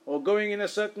life, or going in a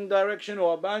certain direction,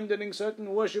 or abandoning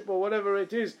certain worship, or whatever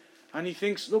it is. And he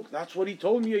thinks, look, that's what he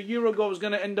told me a year ago, I was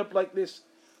going to end up like this.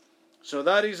 So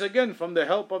that is again from the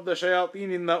help of the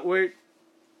shayateen in that way,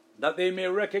 that they may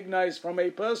recognize from a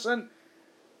person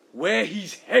where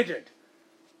he's headed,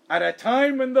 at a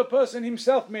time when the person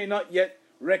himself may not yet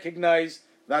recognize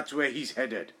that's where he's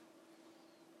headed.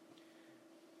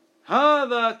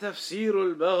 هذا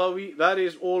تفسير البغوي. That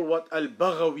is all what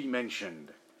Al-Baghawi mentioned.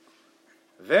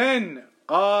 Then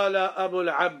قال أبو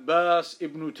العباس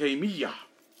ابن تيمية.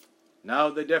 Now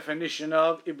the definition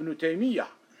of Ibn Taymiyyah.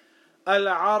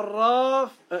 Al-Arraf,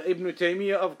 Ibn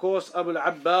Taymiyyah, of course, Abu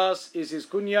al-Abbas is his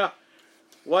kunya.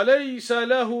 وَلَيْسَ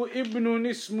لَهُ ابْنٌ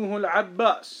اسْمُهُ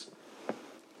الْعَبَّاسِ.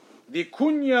 The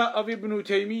kunya of Ibn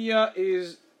Taymiyyah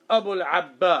is Abu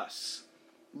al-Abbas.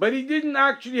 But he didn't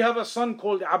actually have a son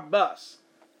called Abbas.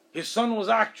 His son was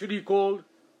actually called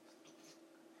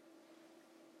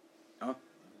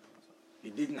He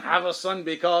didn't have a son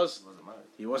because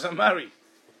he wasn't married.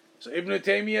 So Ibn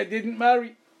Taymiyyah didn't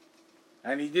marry,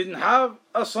 and he didn't have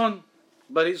a son,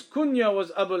 but his kunya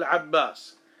was Abu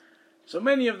al-Abbas. So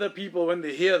many of the people, when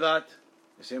they hear that,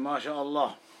 they say,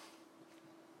 MashaAllah,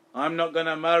 I'm not going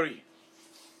to marry.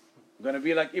 I'm going to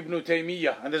be like Ibn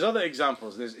Taymiyyah. And there's other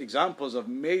examples. There's examples of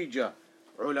major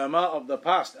ulama of the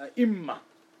past, ai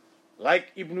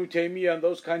like Ibn Taymiyyah and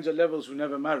those kinds of levels who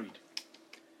never married.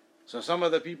 So some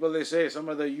of the people, they say, some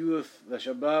of the youth, the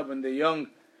shabab and the young,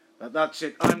 that's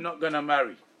it, I'm not going to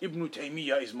marry. Ibn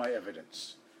Taymiyyah is my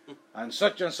evidence. And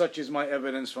such is my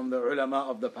evidence from the ulama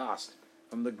of the past,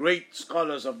 from the great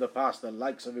scholars of the past, the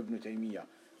likes of Ibn Taymiyyah.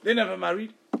 They never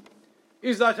married.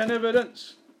 Is that an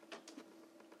evidence?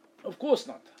 Of course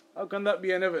not. How can that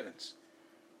be an evidence?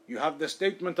 You have the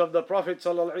statement of the Prophet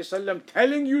ﷺ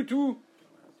telling you to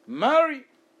marry.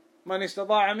 Man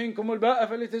istata'a minkum al-ba'a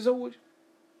falyatazawwaj.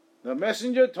 The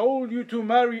Messenger told you to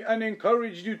marry and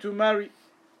encouraged you to marry.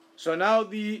 So now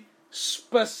the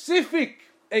specific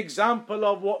example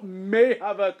of what may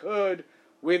have occurred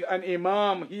with an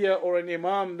imam here or an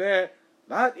imam there,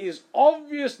 that is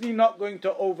obviously not going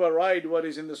to override what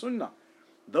is in the sunnah.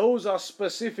 Those are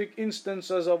specific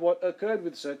instances of what occurred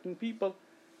with certain people.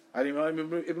 And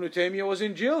Imam Ibn Taymiyyah was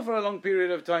in jail for a long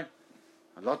period of time.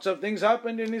 And lots of things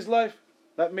happened in his life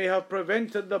that may have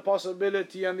prevented the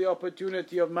possibility and the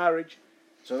opportunity of marriage.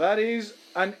 So that is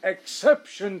an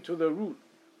exception to the rule.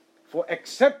 For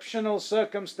exceptional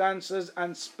circumstances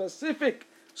and specific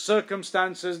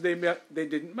circumstances, they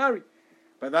didn't marry.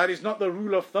 But that is not the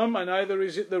rule of thumb, and neither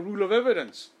is it the rule of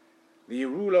evidence. The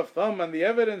rule of thumb and the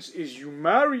evidence is you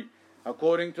marry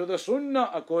according to the sunnah,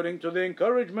 according to the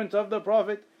encouragement of the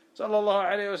Prophet sallallahu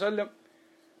alaihi wasallam.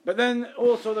 But then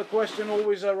also the question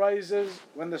always arises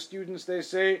when the students, they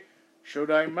say,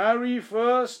 should I marry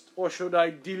first or should I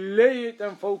delay it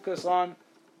and focus on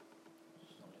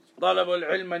talab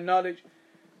al-ilm and knowledge?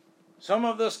 Some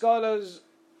of the scholars,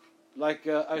 like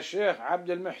Shaykh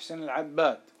Abdul Muhsin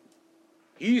al-Abbad,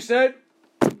 he said,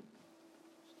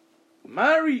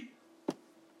 marry.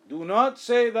 Do not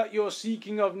say that your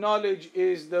seeking of knowledge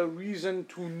is the reason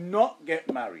to not get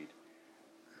married.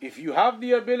 If you have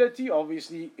the ability,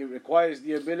 obviously it requires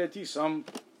the ability, some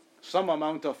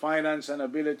amount of finance and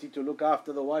ability to look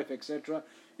after the wife, etc.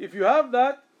 If you have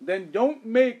that, then don't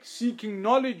make seeking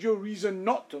knowledge your reason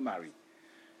not to marry.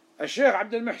 Shaykh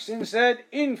Abdul Muhsin said,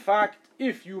 in fact,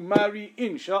 if you marry,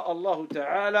 insha'Allah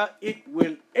ta'ala, it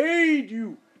will aid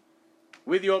you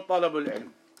with your talab al-ilm.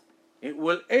 It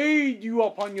will aid you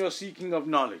upon your seeking of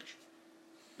knowledge.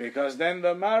 Because then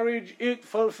the marriage, it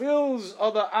fulfills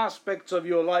other aspects of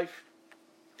your life.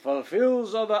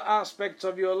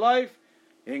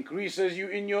 Increases you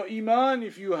in your iman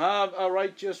if you have a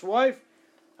righteous wife.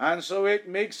 And so it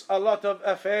makes a lot of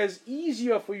affairs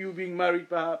easier for you being married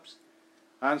perhaps.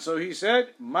 And so he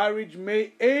said, marriage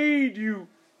may aid you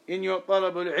in your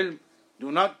talab al-ilm.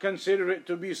 Do not consider it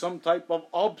to be some type of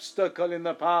obstacle in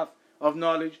the path of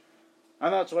knowledge.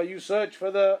 And that's why you search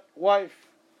for the wife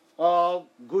of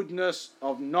goodness,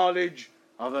 of knowledge,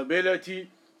 of ability.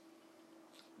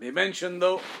 They mentioned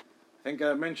though, I think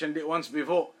I mentioned it once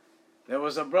before, there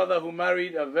was a brother who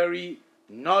married a very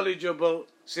knowledgeable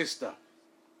sister.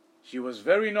 She was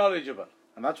very knowledgeable.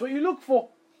 And that's what you look for.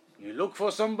 You look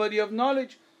for somebody of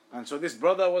knowledge. And so this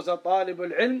brother was a talib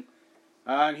al-ilm,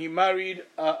 and he married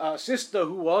a sister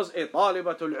who was a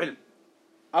talibatul ilm.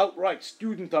 Outright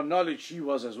student of knowledge she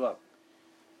was as well.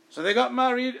 So they got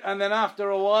married, and then after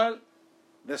a while,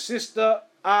 the sister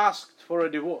asked for a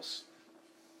divorce.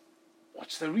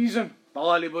 What's the reason?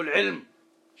 Talibul ilm.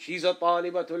 She's a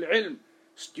talibatul ilm,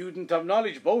 student of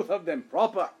knowledge, both of them,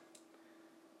 proper.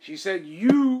 She said,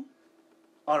 you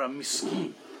are a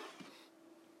miskin.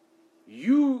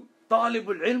 You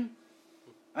talibul ilm.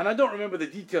 And I don't remember the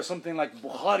details, something like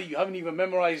Bukhari, you haven't even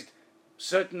memorized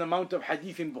certain amount of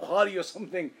hadith in Bukhari or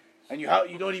something, and you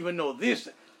don't even know this.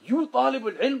 You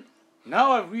talibul ilm.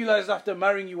 Now I've realized after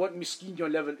marrying you what miskin your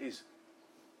level is.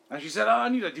 And she said, I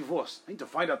need a divorce. I need to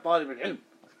find a talibul ilm.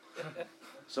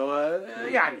 So,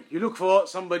 you look for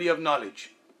somebody of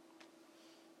knowledge.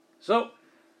 So,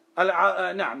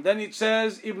 then it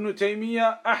says, Ibn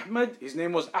Taymiyyah, Ahmad, his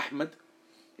name was Ahmad.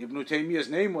 Ibn Taymiyyah's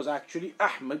name was actually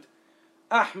Ahmad.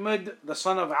 Ahmad, the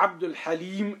son of Abdul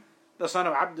Halim, the son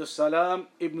of Abdul Salam,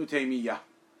 Ibn Taymiyyah.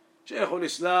 شيخ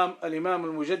الإسلام الإمام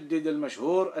المجدد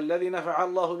المشهور الذي نفع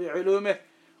الله بعلومه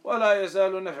ولا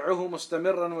يزال نفعه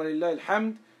مستمرا ولله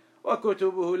الحمد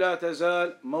وكتبه لا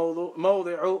تزال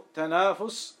موضع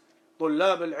تنافس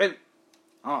طلاب العلم.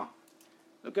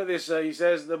 Look at this, he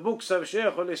says the books of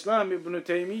Shaykh al-Islam Ibn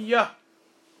Taymiyyah,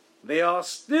 they are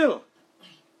still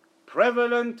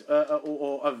prevalent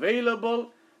or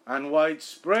available and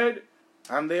widespread,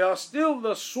 and they are still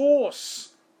the source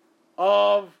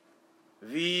of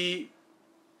the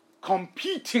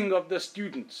competing of the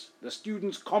students. The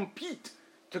students compete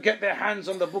to get their hands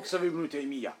on the books of Ibn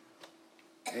Taymiyyah.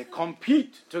 They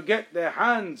compete to get their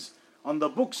hands on the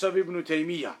books of Ibn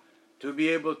Taymiyyah, to be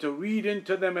able to read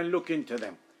into them and look into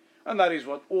them. And that is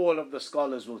what all of the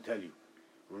scholars will tell you.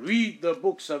 Read the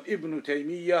books of Ibn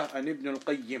Taymiyyah and Ibn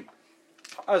al-Qayyim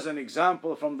as an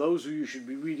example from those who you should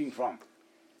be reading from.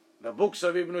 The books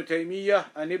of Ibn Taymiyyah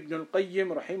and Ibn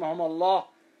al-Qayyim, rahimahumullah,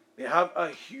 they have a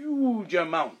huge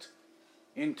amount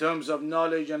in terms of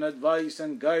knowledge and advice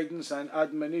and guidance and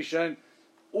admonition,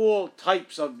 all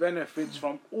types of benefits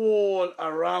from all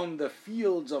around the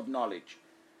fields of knowledge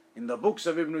in the books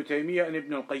of Ibn Taymiyyah and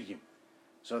Ibn al-Qayyim.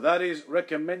 So that is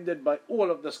recommended by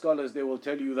all of the scholars. They will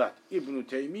tell you that Ibn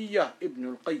Taymiyyah, Ibn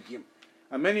al-Qayyim,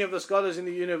 and many of the scholars in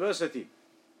the university.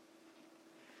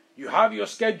 You have your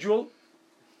schedule.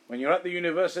 When you're at the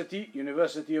University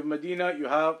of Medina, you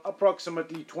have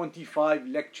approximately 25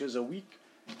 lectures a week,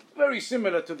 very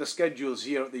similar to the schedules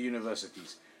here at the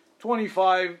universities.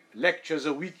 25 lectures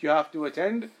a week you have to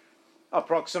attend,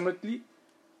 approximately.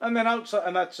 And then outside,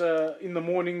 and that's in the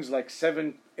mornings, like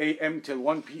 7 a.m. till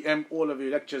 1 p.m. All of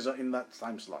your lectures are in that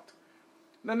time slot.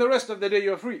 Then the rest of the day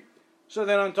you're free. So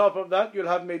then on top of that, you'll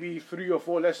have maybe 3 or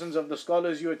 4 lessons of the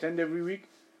scholars you attend every week,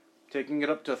 taking it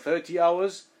up to 30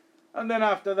 hours. And then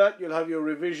after that, you'll have your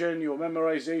revision, your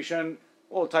memorization,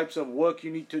 all types of work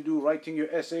you need to do, writing your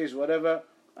essays, whatever,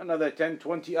 another 10,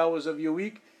 20 hours of your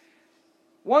week.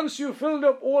 Once you've filled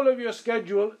up all of your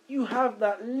schedule, you have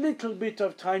that little bit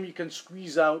of time you can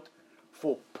squeeze out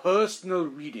for personal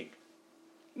reading.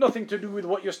 Nothing to do with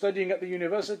what you're studying at the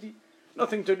university,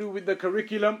 nothing to do with the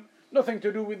curriculum, nothing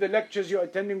to do with the lectures you're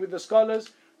attending with the scholars,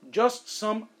 just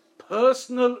some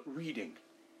personal reading.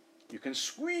 You can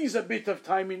squeeze a bit of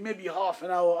time in, maybe half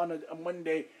an hour on a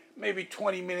Monday, maybe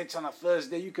 20 minutes on a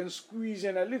Thursday. You can squeeze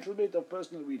in a little bit of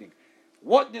personal reading.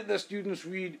 What did the students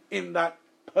read in that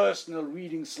personal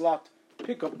reading slot?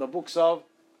 Pick up the books of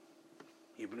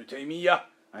Ibn Taymiyyah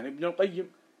and Ibn al-Qayyim.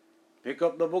 Pick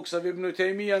up the books of Ibn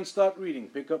Taymiyyah and start reading.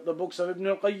 Pick up the books of Ibn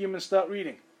al-Qayyim and start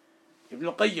reading. Ibn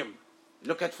al-Qayyim,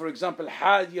 look at, for example,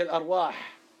 Hadi al-Arwah,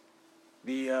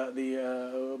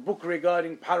 the book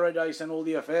regarding paradise and all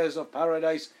the affairs of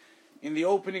paradise. In the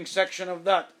opening section of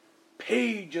that,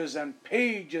 pages and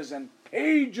pages and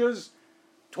pages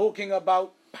talking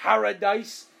about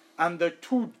paradise and the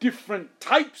 2 different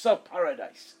types of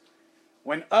paradise.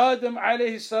 When Adam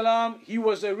alayhi salam, he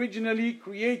was originally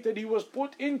created, he was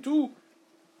put into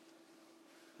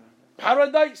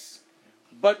paradise.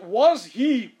 But was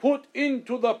he put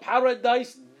into the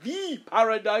paradise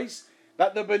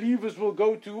that the believers will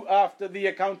go to after the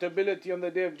accountability on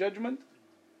the Day of Judgment?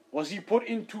 Was he put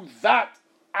into that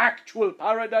actual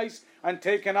paradise and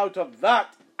taken out of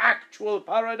that actual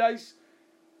paradise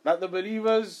that the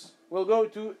believers will go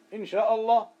to,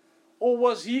 insha'Allah? Or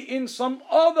was he in some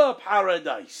other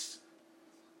paradise?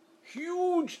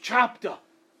 Huge chapter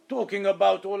talking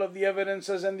about all of the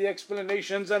evidences and the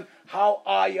explanations and how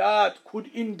ayat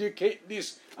could indicate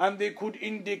this and they could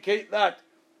indicate that.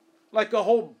 Like a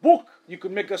whole book, you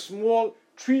could make a small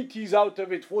treatise out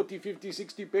of it, 40, 50,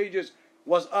 60 pages.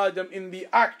 Was Adam in the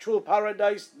actual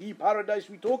paradise, the paradise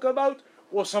we talk about,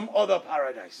 or some other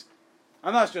paradise?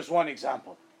 And that's just one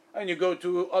example. And you go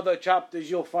to other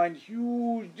chapters, you'll find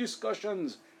huge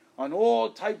discussions on all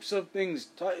types of things,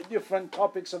 different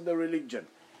topics of the religion.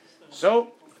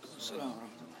 So,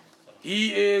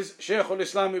 he is Shaykh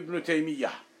al-Islam ibn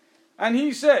Taymiyyah. And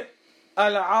he said,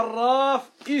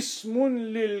 Al-Arraf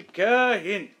ismun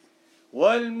lil-Kahin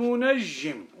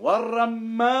wal-Munajjim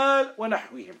wal-Rammal wa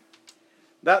nahwihim.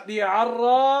 That the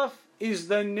Arraf is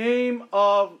the name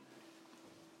of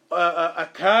a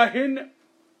Kahin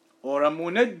or a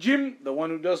Munajjim, the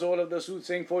one who does all of the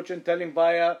soothsaying, fortune telling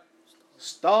via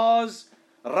stars.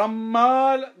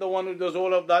 Rammal, the one who does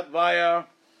all of that via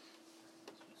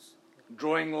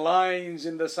drawing lines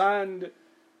in the sand,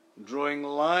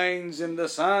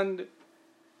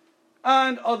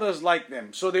 and others like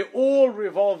them. So they all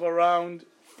revolve around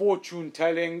fortune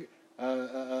telling,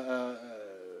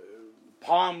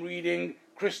 palm reading,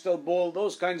 crystal ball,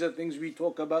 those kinds of things we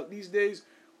talk about these days.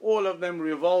 All of them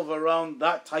revolve around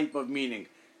that type of meaning,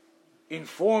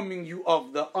 informing you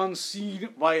of the unseen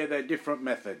via their different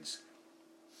methods.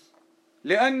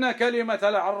 لأن كلمة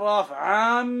العراف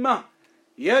عامة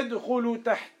يدخل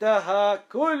تحتها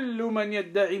كل من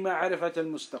يدعي معرفة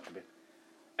المستقبل.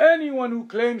 Anyone who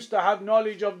claims to have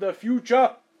knowledge of the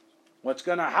future, what's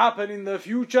going to happen in the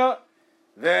future,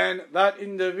 then that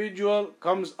individual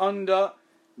comes under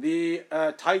the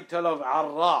title of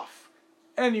Arraf.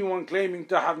 Anyone claiming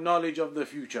to have knowledge of the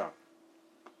future.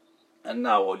 And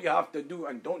now all you have to do,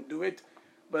 and don't do it,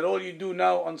 but all you do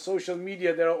now on social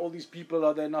media, there are all these people,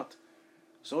 are there not?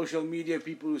 Social media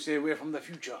people who say, we're from the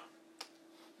future.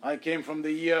 I came from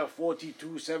the year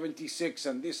 4276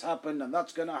 and this happened and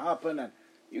that's going to happen. And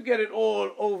you get it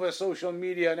all over social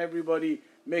media and everybody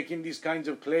making these kinds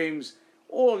of claims.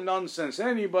 All nonsense.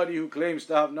 Anybody who claims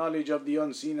to have knowledge of the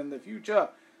unseen and the future,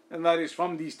 and that is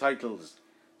from these titles.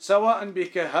 سواء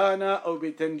بكهانة أو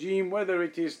بتنجيم, whether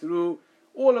it is through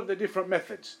all of the different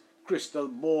methods, crystal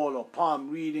ball or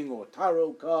palm reading or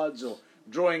tarot cards or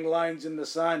drawing lines in the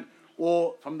sand,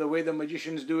 or from the way the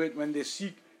magicians do it when they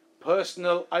seek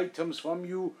personal items from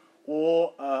you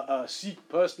or seek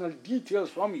personal details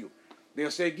from you.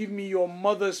 They'll say, give me your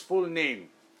mother's full name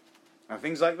and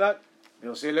things like that.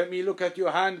 They'll say, let me look at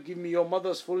your hand, give me your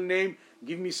mother's full name,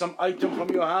 give me some item from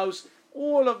your house.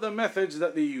 All of the methods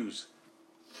that they use.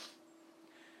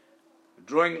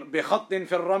 Drawing بخط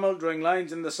في الرمل, drawing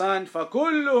lines in the sand.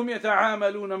 فكلهم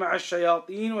يتعاملون مع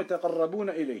الشياطين ويتقربون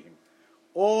إليهم.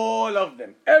 All of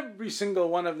them, every single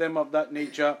one of them of that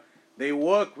nature, they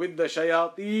work with the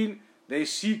shayateen, they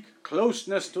seek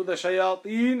closeness to the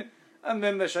shayateen, and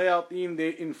then the shayateen,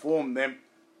 they inform them.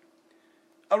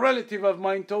 A relative of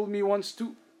mine told me once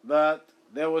too that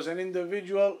there was an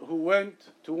individual who went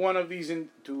to one of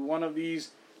these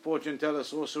fortune teller,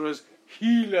 sorcerers,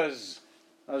 healers,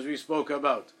 as we spoke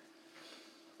about.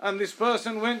 And this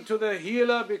person went to the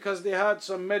healer because they had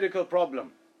some medical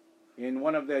problem in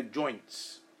one of their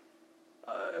joints,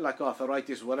 like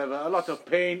arthritis, whatever, a lot of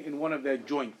pain in one of their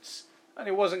joints. And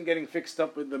it wasn't getting fixed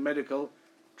up with the medical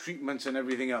treatments and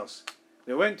everything else.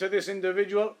 They went to this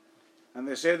individual, and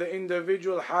they say the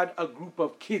individual had a group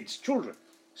of kids, children,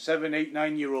 7, 8,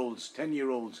 9-year-olds,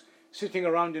 10-year-olds, sitting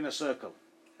around in a circle.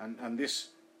 And this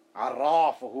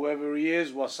Arraf, or whoever he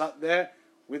is, was sat there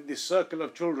with this circle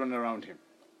of children around him.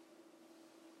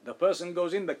 The person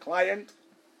goes in, the client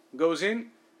goes in.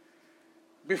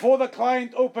 Before the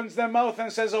client opens their mouth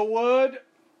and says a word,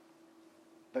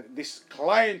 this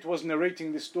client was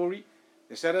narrating this story.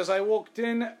 They said, as I walked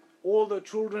in, all the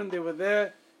children, they were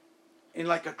there in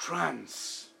like a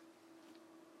trance.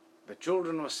 The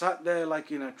children were sat there like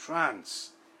in a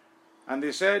trance. And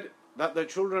they said that the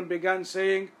children began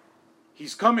saying,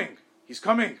 he's coming, he's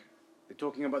coming. They're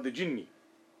talking about the jinni.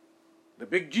 The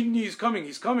big jinni is coming,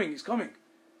 he's coming, he's coming.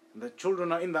 And the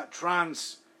children are in that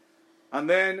trance. And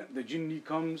then the jinni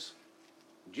comes.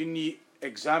 Jinni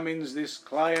examines this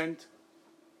client.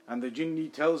 And the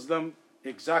jinni tells them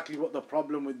exactly what the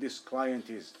problem with this client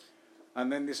is.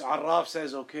 And then this Arraf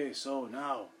says, okay, so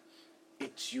now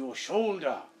it's your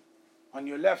shoulder on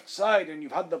your left side and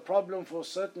you've had the problem for a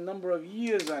certain number of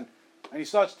years. And he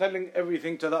starts telling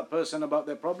everything to that person about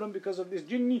their problem because of this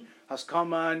jinni has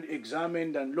come and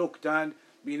examined and looked and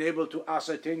been able to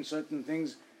ascertain certain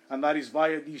things. And that is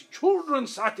via these children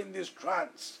sat in this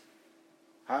trance.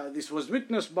 This was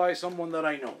witnessed by someone that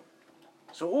I know.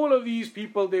 So all of these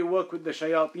people, they work with the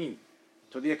shayateen.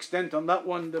 To the extent on that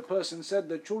one, the person said,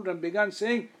 the children began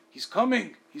saying, he's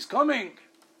coming,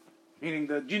 meaning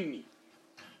the jinni.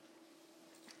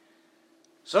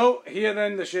 So here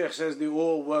then the Shaykh says they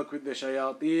all work with the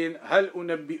shayateen. هل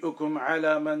أنبئكم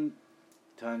على من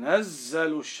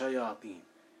تنزل الشياطين?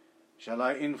 Shall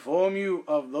I inform you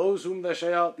of those whom the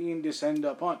shayateen descend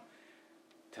upon?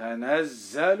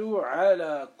 تنزل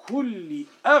على كل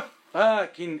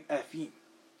أفاك أثيم.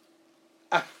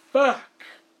 أفاك,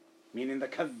 meaning the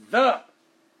kadhab.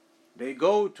 They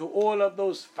go to all of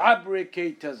those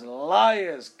fabricators,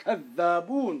 liars,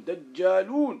 kadhabun,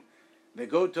 dajjalun. They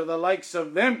go to the likes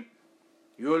of them.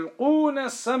 يلقون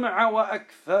السمع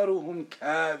وأكثرهم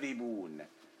كاذبون.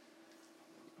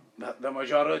 The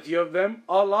majority of them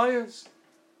are liars.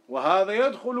 وهذا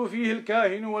يدخل فيه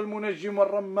الكاهن والمنجم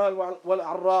والرمال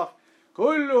والعراف.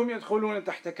 كلهم يدخلون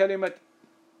تحت كلمة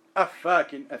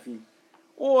أفاك أثيم.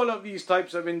 All of these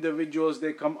types of individuals,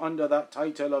 they come under that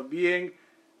title of being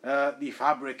the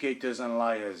fabricators and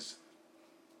liars.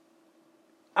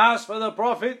 As for the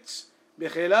prophets,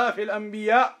 بخلاف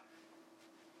الأنبياء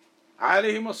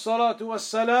عليهم الصلاة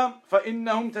والسلام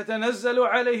فإنهم تتنزل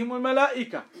عليهم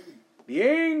الملائكة. The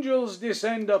angels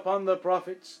descend upon the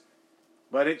prophets,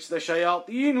 but it's the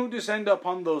shayateen who descend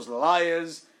upon those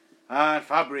liars and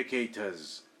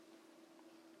fabricators.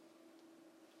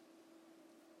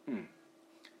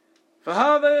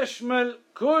 فهذا يشمل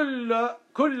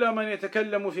كل من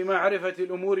يتكلم في معرفة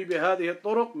الأمور بهذه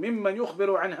الطرق ممن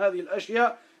يخبر عن هذه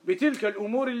الأشياء بتلك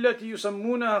الأمور التي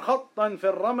يسمونها خطا في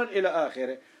الرمل إلى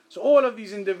آخره. So all of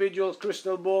these individuals,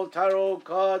 crystal ball, tarot,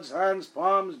 cards, hands,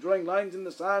 palms, drawing lines in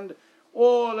the sand,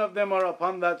 all of them are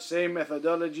upon that same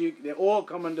methodology. They all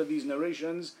come under these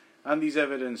narrations and these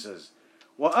evidences.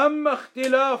 وأما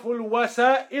اختلاف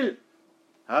الوسائل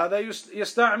هذا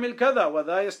يستعمل كذا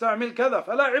وذا يستعمل كذا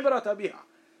فلا عبرة بها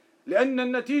لأن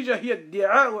النتيجة هي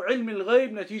ادعاء علم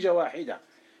الغيب نتيجة واحدة.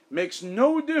 Makes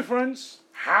no difference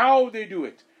how they do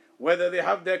it, whether they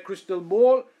have their crystal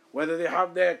ball, whether they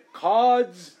have their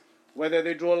cards, whether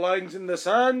they draw lines in the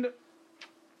sand,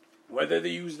 whether they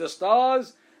use the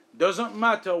stars. Doesn't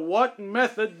matter what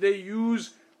method they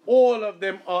use, all of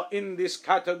them are in this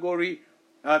category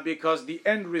because the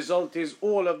end result is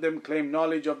all of them claim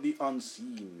knowledge of the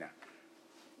unseen.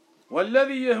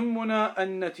 وَالَّذِي يَهُمُّنَا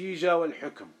النَّتِيجَةُ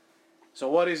وَالْحُكْمُ. So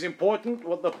what is important,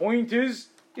 what the point is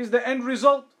the end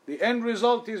result. The end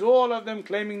result is all of them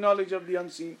claiming knowledge of the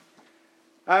unseen.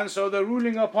 And so the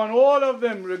ruling upon all of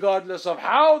them, regardless of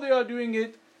how they are doing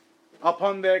it,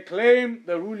 upon their claim,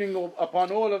 the ruling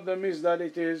upon all of them is that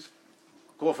it is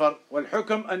كفر.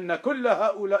 والحكم أن كل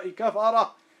هؤلاء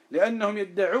كفرة لأنهم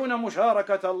يدعون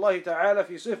مشاركة الله تعالى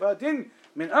في صفة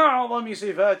من أعظم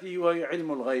صفاته وهي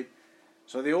علم الغيب.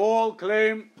 So they all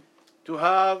claim to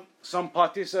have some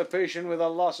participation with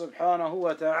Allah subhanahu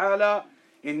wa ta'ala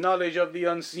in knowledge of the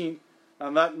unseen,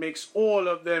 and that makes all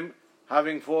of them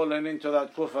having fallen into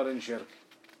that kufr and shirk.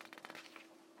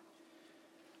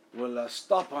 We'll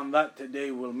stop on that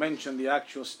today. We'll mention the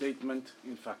actual statement.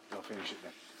 In fact, I'll finish it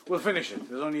then. We'll finish it.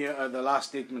 There's only the last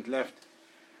statement left.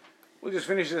 We'll just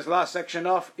finish this last section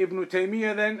off. Ibn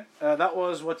Taymiyyah then, that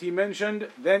was what he mentioned.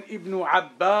 Then Ibn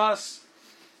Abbas.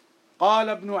 قال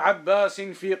ابن عباس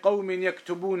في قوم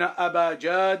يكتبون أبا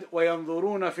جاد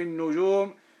وينظرون في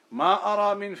النجوم ما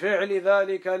أرى من فعل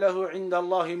ذلك له عند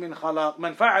الله من خلاق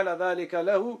من فعل ذلك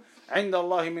له عند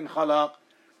الله من خلاق.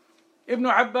 Ibn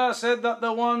Abbas said that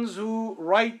the ones who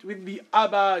write with the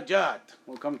abajad,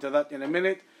 we'll come to that in a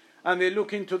minute, and they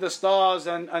look into the stars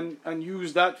and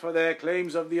use that for their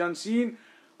claims of the unseen,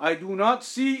 I do not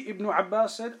see, Ibn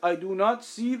Abbas said, I do not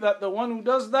see that the one who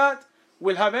does that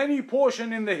will have any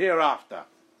portion in the hereafter.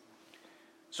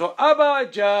 So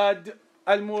abajad,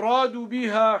 المراد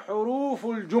بها حروف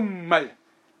الجمل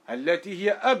التي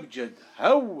هي أبجد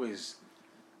هوز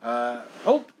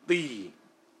حطي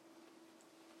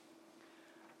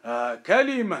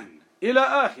كلما إلى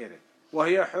آخره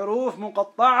وهي حروف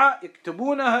مقطعة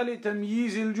يكتبونها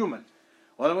لتمييز الجمل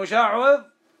والمشعوذ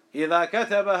إذا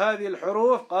كتب هذه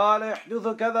الحروف قال يحدث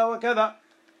كذا وكذا.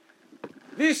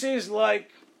 This is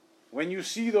like when you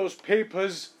see those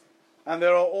papers and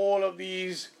there are all of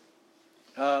these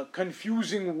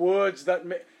confusing words that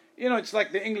it's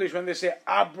like the English when they say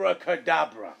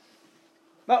abracadabra.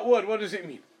 That word, what does it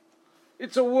mean?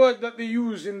 It's a word that they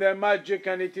use in their magic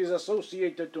and it is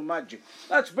associated to magic.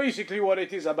 That's basically what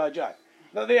it is, abajad.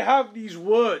 That they have these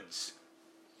words.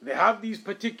 They have these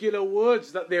particular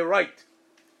words that they write.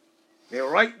 They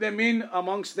write them in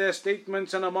amongst their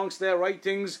statements and amongst their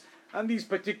writings, and these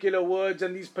particular words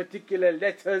and these particular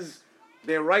letters,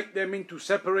 they write them in to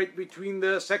separate between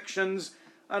the sections,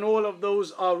 and all of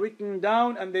those are written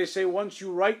down, and they say once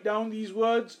you write down these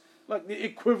words, like the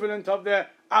equivalent of their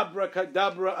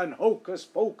abracadabra and hocus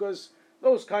pocus,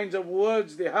 those kinds of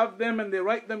words, they have them and they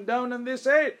write them down, and they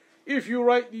say, if you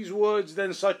write these words,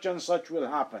 then such and such will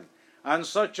happen, and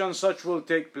such will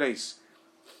take place.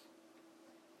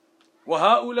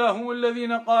 وهؤلاء هم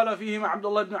الذين قال فيهم عبد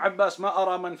الله بن عباس ما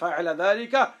أرى من فعل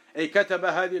ذلك أي كتب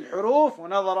هذه الحروف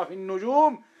ونظر في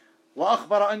النجوم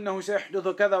وأخبر أنه سيحدث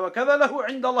كذا وكذا له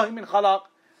عند الله من خلاق.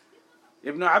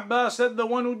 Ibn Abbas said the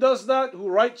one who does that, who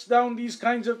writes down these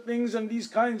kinds of things and these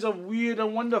kinds of weird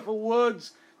and wonderful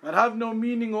words that have no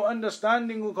meaning or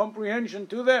understanding or comprehension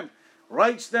to them,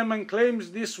 writes them and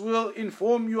claims this will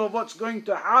inform you of what's going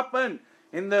to happen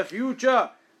in the future,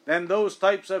 then those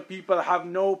types of people have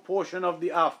no portion of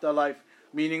the afterlife,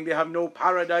 meaning they have no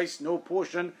paradise, no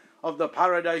portion of the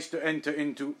paradise to enter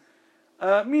into.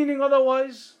 Meaning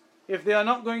otherwise, if they are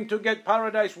not going to get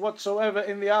paradise whatsoever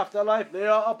in the afterlife, they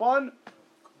are upon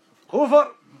كفر.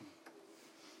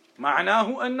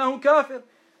 معناه أنه كافر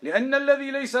لأن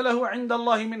الذي ليس له عند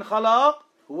الله من خلاق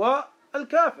هو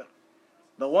الكافر.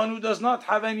 The one who does not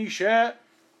have any share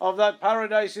of that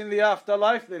paradise in the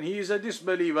afterlife, then he is a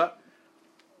disbeliever.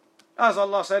 As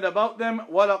Allah said about them,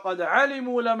 وَلَقَدْ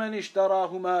عَلِمُوا لَمَنِ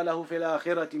اشْتَرَاهُ مَا لَهُ فِي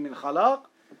الْآخِرَةِ مِنْ خَلَاقٍ.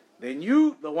 They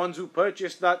knew, the ones who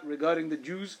purchased that regarding the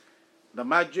Jews, the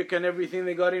magic and everything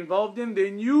they got involved in, they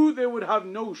knew they would have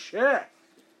no share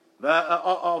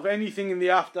of anything in the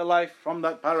afterlife from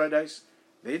that paradise.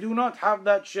 They do not have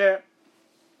that share.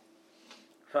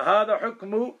 فهذا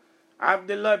حكم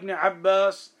عبد الله بن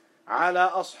عباس على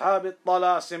أصحاب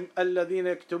الطلاسم الذين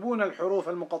يكتبون الحروف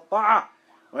المقطعة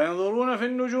وينظرون في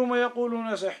النجوم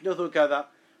ويقولون سيحدث كذا،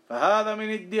 فهذا من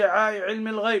ادعاء علم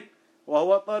الغيب،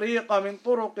 وهو طريقة من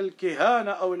طرق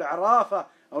الكهانة أو العرافة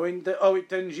أو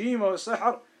التنجيم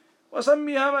والسحر،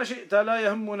 وسميها ما شئت، لا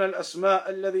يهمنا الأسماء،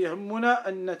 الذي يهمنا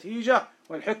النتيجة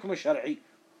والحكم الشرعي.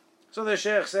 So the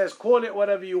Shaykh says, call it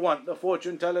whatever you want, the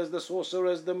fortune tellers, the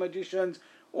sorcerers, the magicians,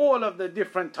 all of the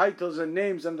different titles and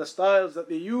names and the styles that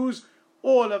they use,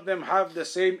 all of them have the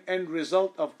same end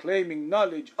result of claiming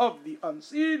knowledge of the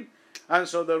unseen, and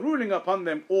so the ruling upon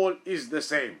them all is the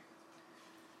same.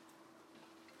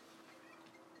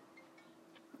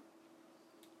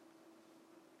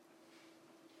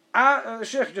 The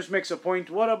Sheikh just makes a point.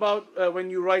 What about when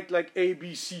you write like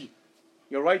ABC?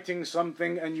 You're writing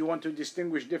something and you want to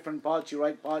distinguish different parts. You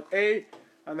write part A,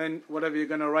 and then whatever you're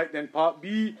going to write, then part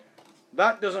B.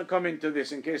 That doesn't come into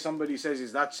this. In case somebody says,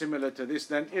 is that similar to this?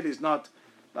 Then it is not.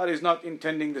 That is not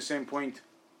intending the same point.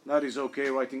 That is okay,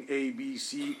 writing A, B,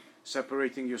 C,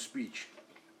 separating your speech.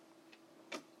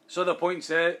 So the point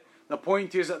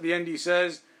is at the end he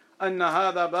says, أن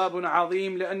هذا باب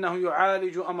عظيم لأنه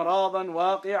يعالج أمراضا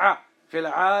واقعة في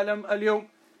العالم اليوم.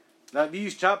 That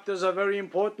these chapters are very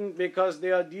important because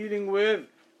they are dealing with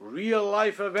real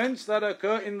life events that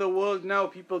occur in the world now.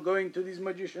 People going to these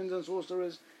magicians and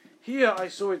sorcerers. Here I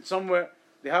saw it somewhere.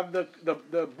 They have the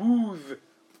booth,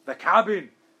 the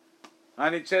cabin,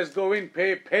 and it says go in,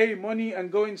 pay money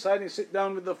and go inside and sit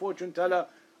down with the fortune teller,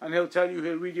 and he'll tell you,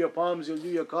 he'll read your palms, he'll do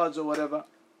your cards or whatever.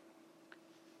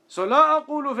 So لا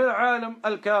أقول في العالم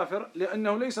الكافر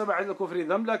لأنه ليس بعد الكفر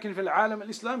ذنب لكن في العالم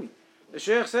الإسلامي. The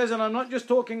Shaykh says, and I'm not just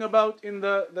talking about in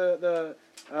the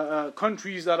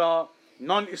countries that are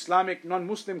non-Islamic,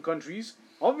 non-Muslim countries.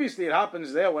 Obviously it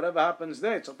happens there, whatever happens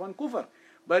there, it's upon kufr.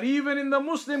 But even in the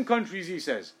Muslim countries, he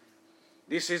says,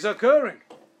 this is occurring.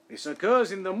 This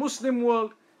occurs in the Muslim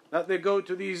world, that they go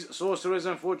to these sorcerers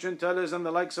and fortune tellers and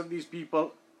the likes of these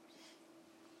people.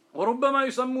 وربما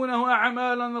يسمونه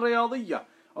أعمالا رياضية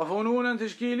وفنونا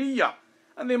تشكيلية.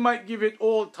 And they might give it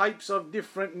all types of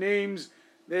different names.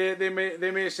 They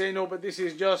may say, no, but this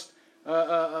is just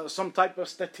some type of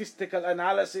statistical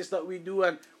analysis that we do,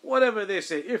 and whatever they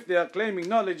say. If they are claiming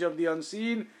knowledge of the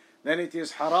unseen, then it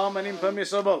is haram and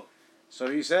impermissible. So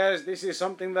he says this is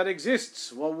something that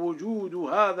exists. وَوُجُودُ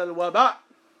هَذَا الْوَبَاء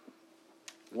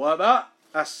وَبَاء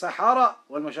السَّحَرَةِ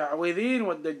وَالْمُشَعْوِذِينَ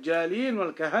وَالدَّجَّالِينَ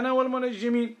وَالْكَهَنَةِ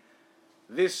وَالْمُنَجِّمِينَ.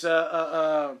 This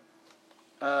what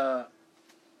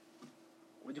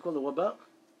do you call the waba?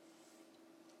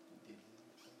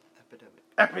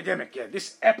 Epidemic, yeah.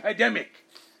 This epidemic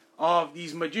of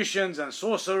these magicians and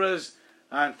sorcerers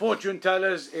and fortune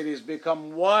tellers, it has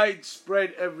become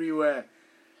widespread everywhere.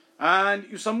 And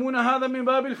يسمون هذا من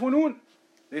باب الفنون.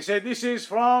 They say this is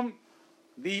from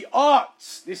the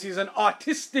arts. This is an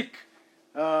artistic,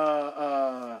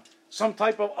 some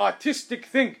type of artistic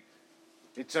thing.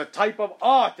 It's a type of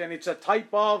art, and it's a type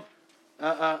of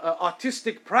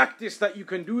artistic practice that you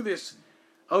can do this.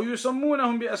 أو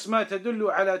يسمونهم بأسماء تدل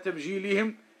على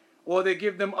تبجيلهم, or they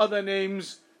give them other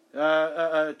names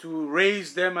to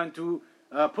raise them and to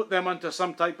put them onto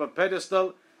some type of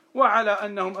pedestal. وعلى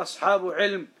أنهم أصحاب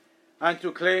علم, and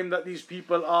to claim that these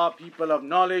people are people of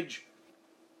knowledge.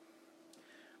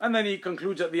 And then he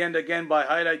concludes at the end again by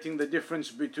highlighting the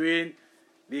difference between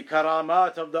the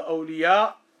karamat of the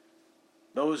awliya,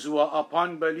 those who are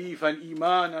upon belief and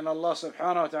iman, and Allah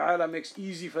subhanahu wa ta'ala makes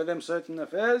easy for them certain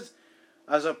affairs,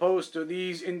 as opposed to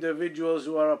these individuals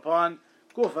who are upon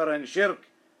kufr and shirk,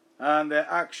 and their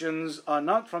actions are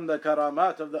not from the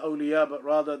karamat of the awliya, but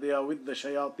rather they are with the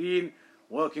shayateen,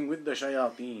 working with the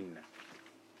shayateen.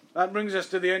 That brings us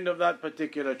to the end of that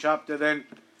particular chapter. Then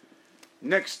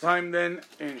next time then,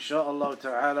 inshaAllah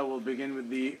ta'ala, we'll begin with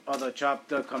the other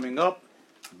chapter coming up,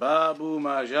 Babu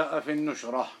ma ja'a fi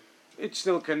nushrah. It's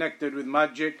still connected with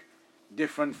magic,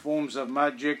 different forms of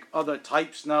magic, other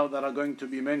types now that are going to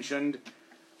be mentioned.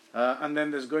 And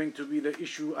then there's going to be the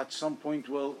issue at some point,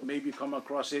 we'll maybe come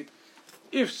across it.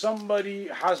 If somebody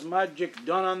has magic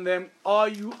done on them, are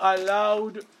you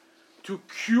allowed to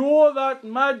cure that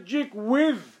magic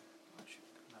with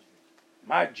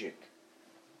magic?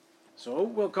 So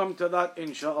we'll come to that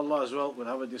inshallah as well. We'll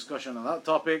have a discussion on that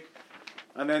topic.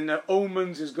 And then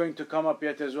omens is going to come up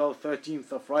yet as well,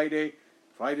 13th of Friday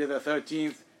the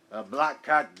 13th, black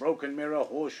cat, broken mirror,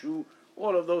 horseshoe,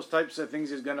 all of those types of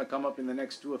things is going to come up in the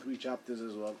next 2 or 3 chapters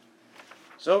as well.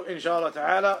 So inshallah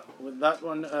ta'ala, with that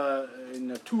one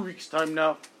in 2 weeks time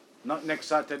now, not next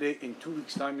Saturday, in 2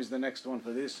 weeks time is the next one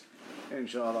for this,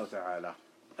 inshallah ta'ala.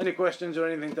 Any questions or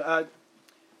anything to add?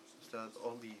 Ustad,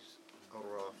 all these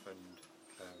Araf and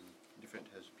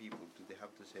different types of people, do they have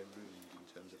the same ruling in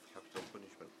terms of capital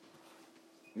punishment?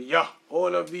 Yeah,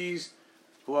 all of these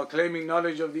who are claiming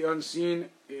knowledge of the unseen,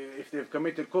 if they've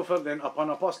committed kufr, then upon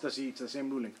apostasy it's the same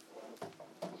ruling.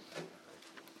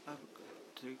 I've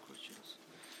got 3 questions.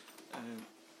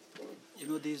 You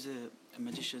know, these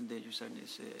magicians they use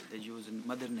they use a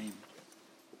mother name.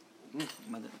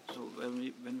 Mother. So when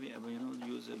we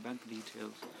use bank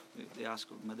details, they ask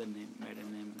for mother name,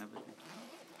 maiden name, and everything.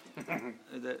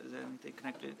 Is there anything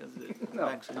connected? No.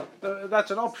 Banks,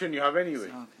 That's an option you have anyway.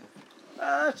 Okay.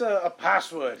 That's a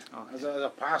password. Okay. As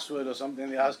a password or something,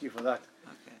 they ask you for that.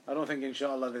 Okay. I don't think,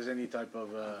 inshallah, there's any type of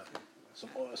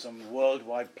some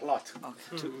worldwide plot.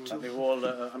 Okay. That they've all.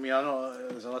 I mean, I know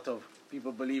there's a lot of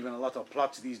people believe in a lot of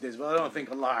plots these days, but I don't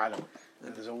think, Allah alam,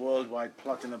 that there's a worldwide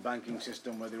plot in the banking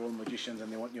system where they're all magicians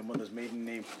and they want your mother's maiden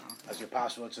name as your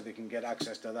password so they can get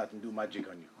access to that and do magic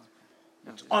on you.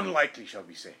 It's unlikely, shall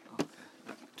we say. Okay.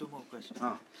 2 more questions.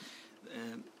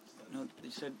 They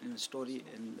said in a story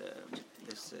in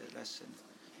this lesson,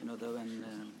 when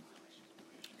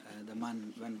the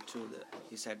man went to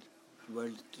he said,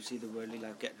 world to see the worldly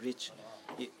life, get rich.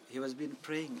 He was been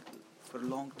praying for a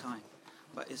long time,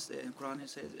 but in Quran it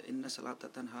says, "Inna salata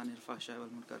tanha anil fahsha'i wal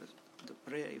munkar." The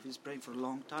prayer, if he's praying for a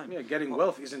long time. Yeah, getting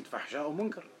wealth isn't fahsha or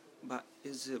munkar. But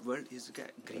is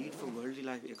greed for worldly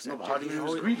life accepted? No, but how do you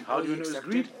know it's greed? How do you know it's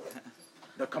greed?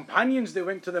 The companions, they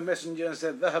went to the messenger and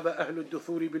said, ذهب أهل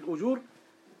الدثور بالأجور,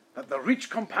 that the rich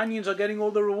companions are getting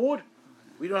all the reward.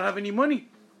 We don't have any money.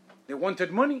 They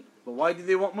wanted money. But why did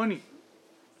they want money?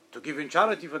 To give in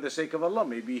charity for the sake of Allah.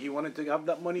 Maybe he wanted to have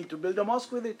that money to build a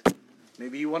mosque with it.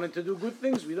 Maybe he wanted to do good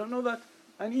things. We don't know that.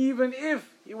 And even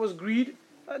if it was greed,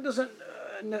 that doesn't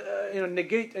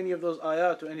negate any of those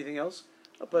ayat or anything else.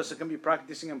 A person can be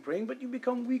practicing and praying, but you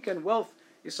become weak, and wealth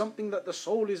is something that the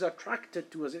soul is attracted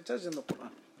to, as it says in the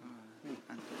Quran.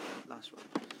 And the last one.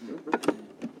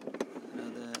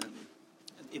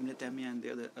 Ibn Taymiyyah and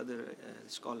the other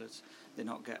scholars, they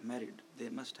not get married. They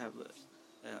must have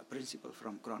a principle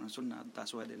from Quran and Sunnah.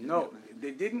 That's why they didn't get married.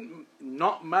 They didn't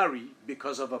not marry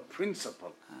because of a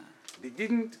principle. They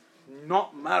didn't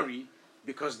not marry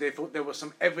because they thought there was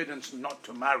some evidence not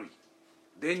to marry.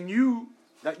 They knew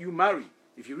that you marry.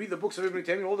 If you read the books of Ibn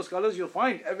Taymiyyah, all the scholars, you'll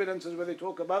find evidences where they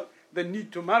talk about the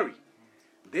need to marry.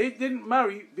 They didn't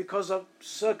marry because of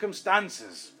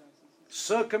circumstances.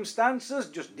 Circumstances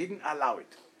just didn't allow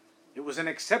it. It was an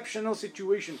exceptional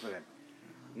situation for them.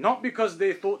 Not because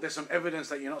they thought there's some evidence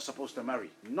that you're not supposed to marry.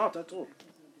 Not at all.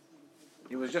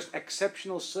 It was just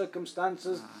exceptional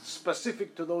circumstances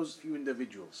specific to those few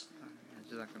individuals,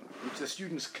 which the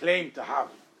students claim to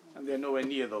have, and they're nowhere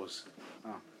near those.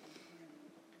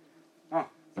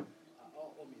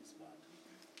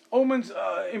 Omens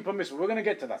are impermissible. We're going to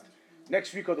get to that.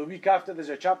 Next week or the week after, there's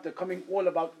a chapter coming all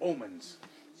about omens.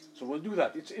 So we'll do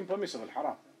that. It's impermissible,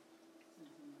 haram.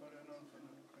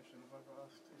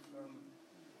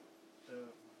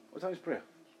 What time is prayer?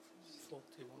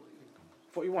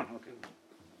 41, okay.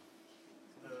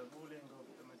 The ruling of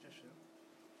the magician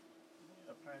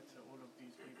applied to all of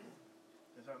these people.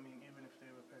 Does that mean even if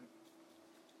they repent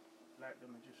like the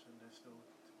magician, they're still to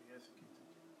be executed?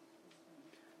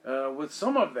 With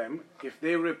some of them, if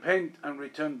they repent and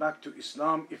return back to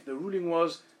Islam, if the ruling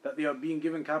was that they are being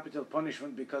given capital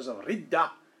punishment because of riddah,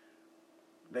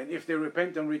 then if they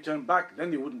repent and return back,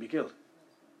 then they wouldn't be killed.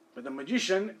 But the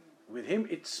magician, with him,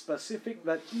 it's specific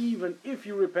that even if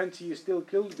you repent, he is still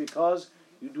killed because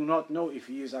you do not know if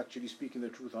he is actually speaking the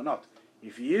truth or not.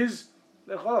 If he is,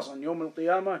 then khalas, on Yawm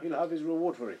al-Qiyamah, he'll have his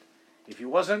reward for it. If he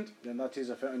wasn't, then that is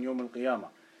affair on Yawm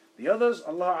al-Qiyamah. The others,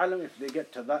 Allah alam, if they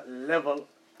get to that level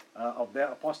of their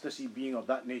apostasy being of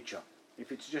that nature.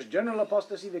 If it's just general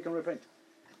apostasy, they can repent.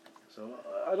 So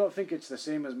I don't think it's the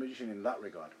same as magician in that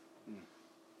regard. Because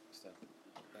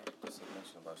you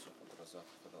mentioned about you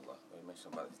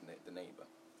mentioned about the neighbour.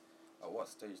 At what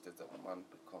stage does that man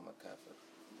become a kafir?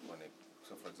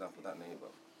 So for example, that neighbour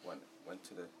went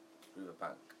to the river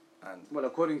bank and... Well,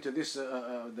 according to this,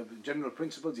 the general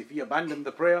principles, if he abandoned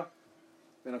the prayer,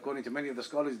 then according to many of the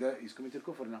scholars, he's committed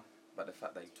kufr now. But the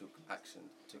fact that he took action,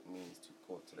 took means to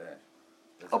go to there...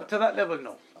 Up to that level,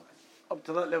 no. Okay. Up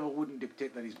to that level wouldn't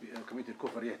dictate that he's committed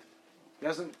kufr yet. He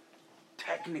hasn't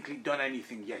technically done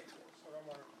anything yet.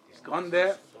 He's gone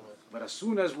there, but as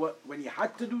soon as when he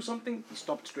had to do something, he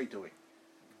stopped straight away.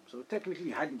 So technically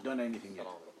he hadn't done anything yet.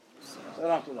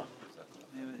 Salamullah.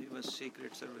 Maybe it was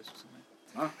secret service or something.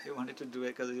 Huh? He wanted to do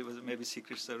it because it was maybe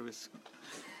secret service.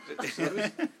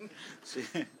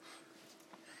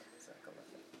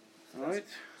 Alright.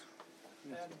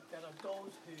 There are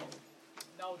those who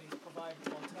nowadays provide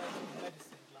alternative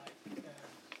medicine, like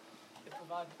they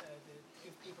provide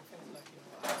give people things like, you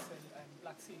know, acid and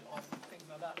black seed oil and things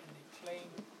like that, and they claim,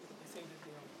 they say that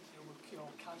they will cure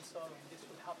cancer and this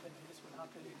will happen and this will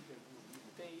happen.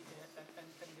 They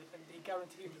and they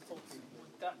guarantee results.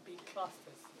 Would that be classed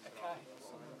as a kahin or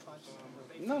someone trying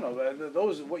to? No.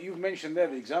 Those what you've mentioned there,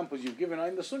 the examples you've given are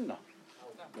in the Sunnah.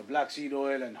 The black seed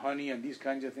oil and honey and these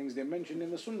kinds of things, they're mentioned in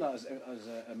the Sunnah as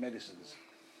medicines.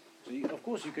 So of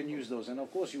course you can use those, and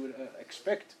of course you would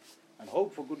expect and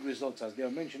hope for good results as they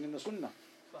are mentioned in the Sunnah.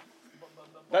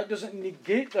 That doesn't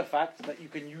negate the fact that you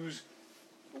can use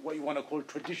what you want to call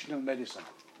traditional medicine.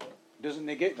 It doesn't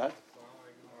negate that.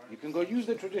 You can go use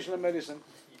the traditional medicine.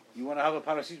 You want to have a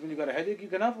paracetamol, you got a headache, you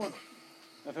can have one.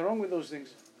 Nothing wrong with those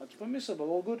things. That's permissible,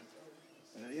 all good.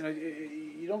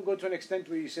 You don't go to an extent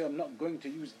where you say, I'm not going to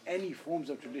use any forms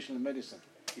of traditional medicine.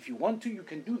 If you want to, you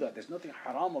can do that. There's nothing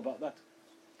haram about that.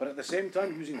 But at the same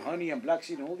time, using honey and black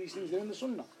seed and all these things, they're in the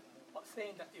Sunnah. But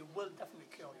saying that it will definitely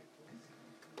cure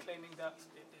you, claiming that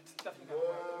it's definitely going to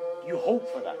work. You hope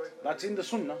for that. That's in the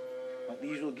Sunnah. But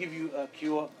these will give you a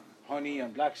cure, honey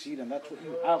and black seed, and that's what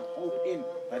you have hope in,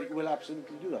 that it will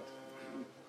absolutely do that.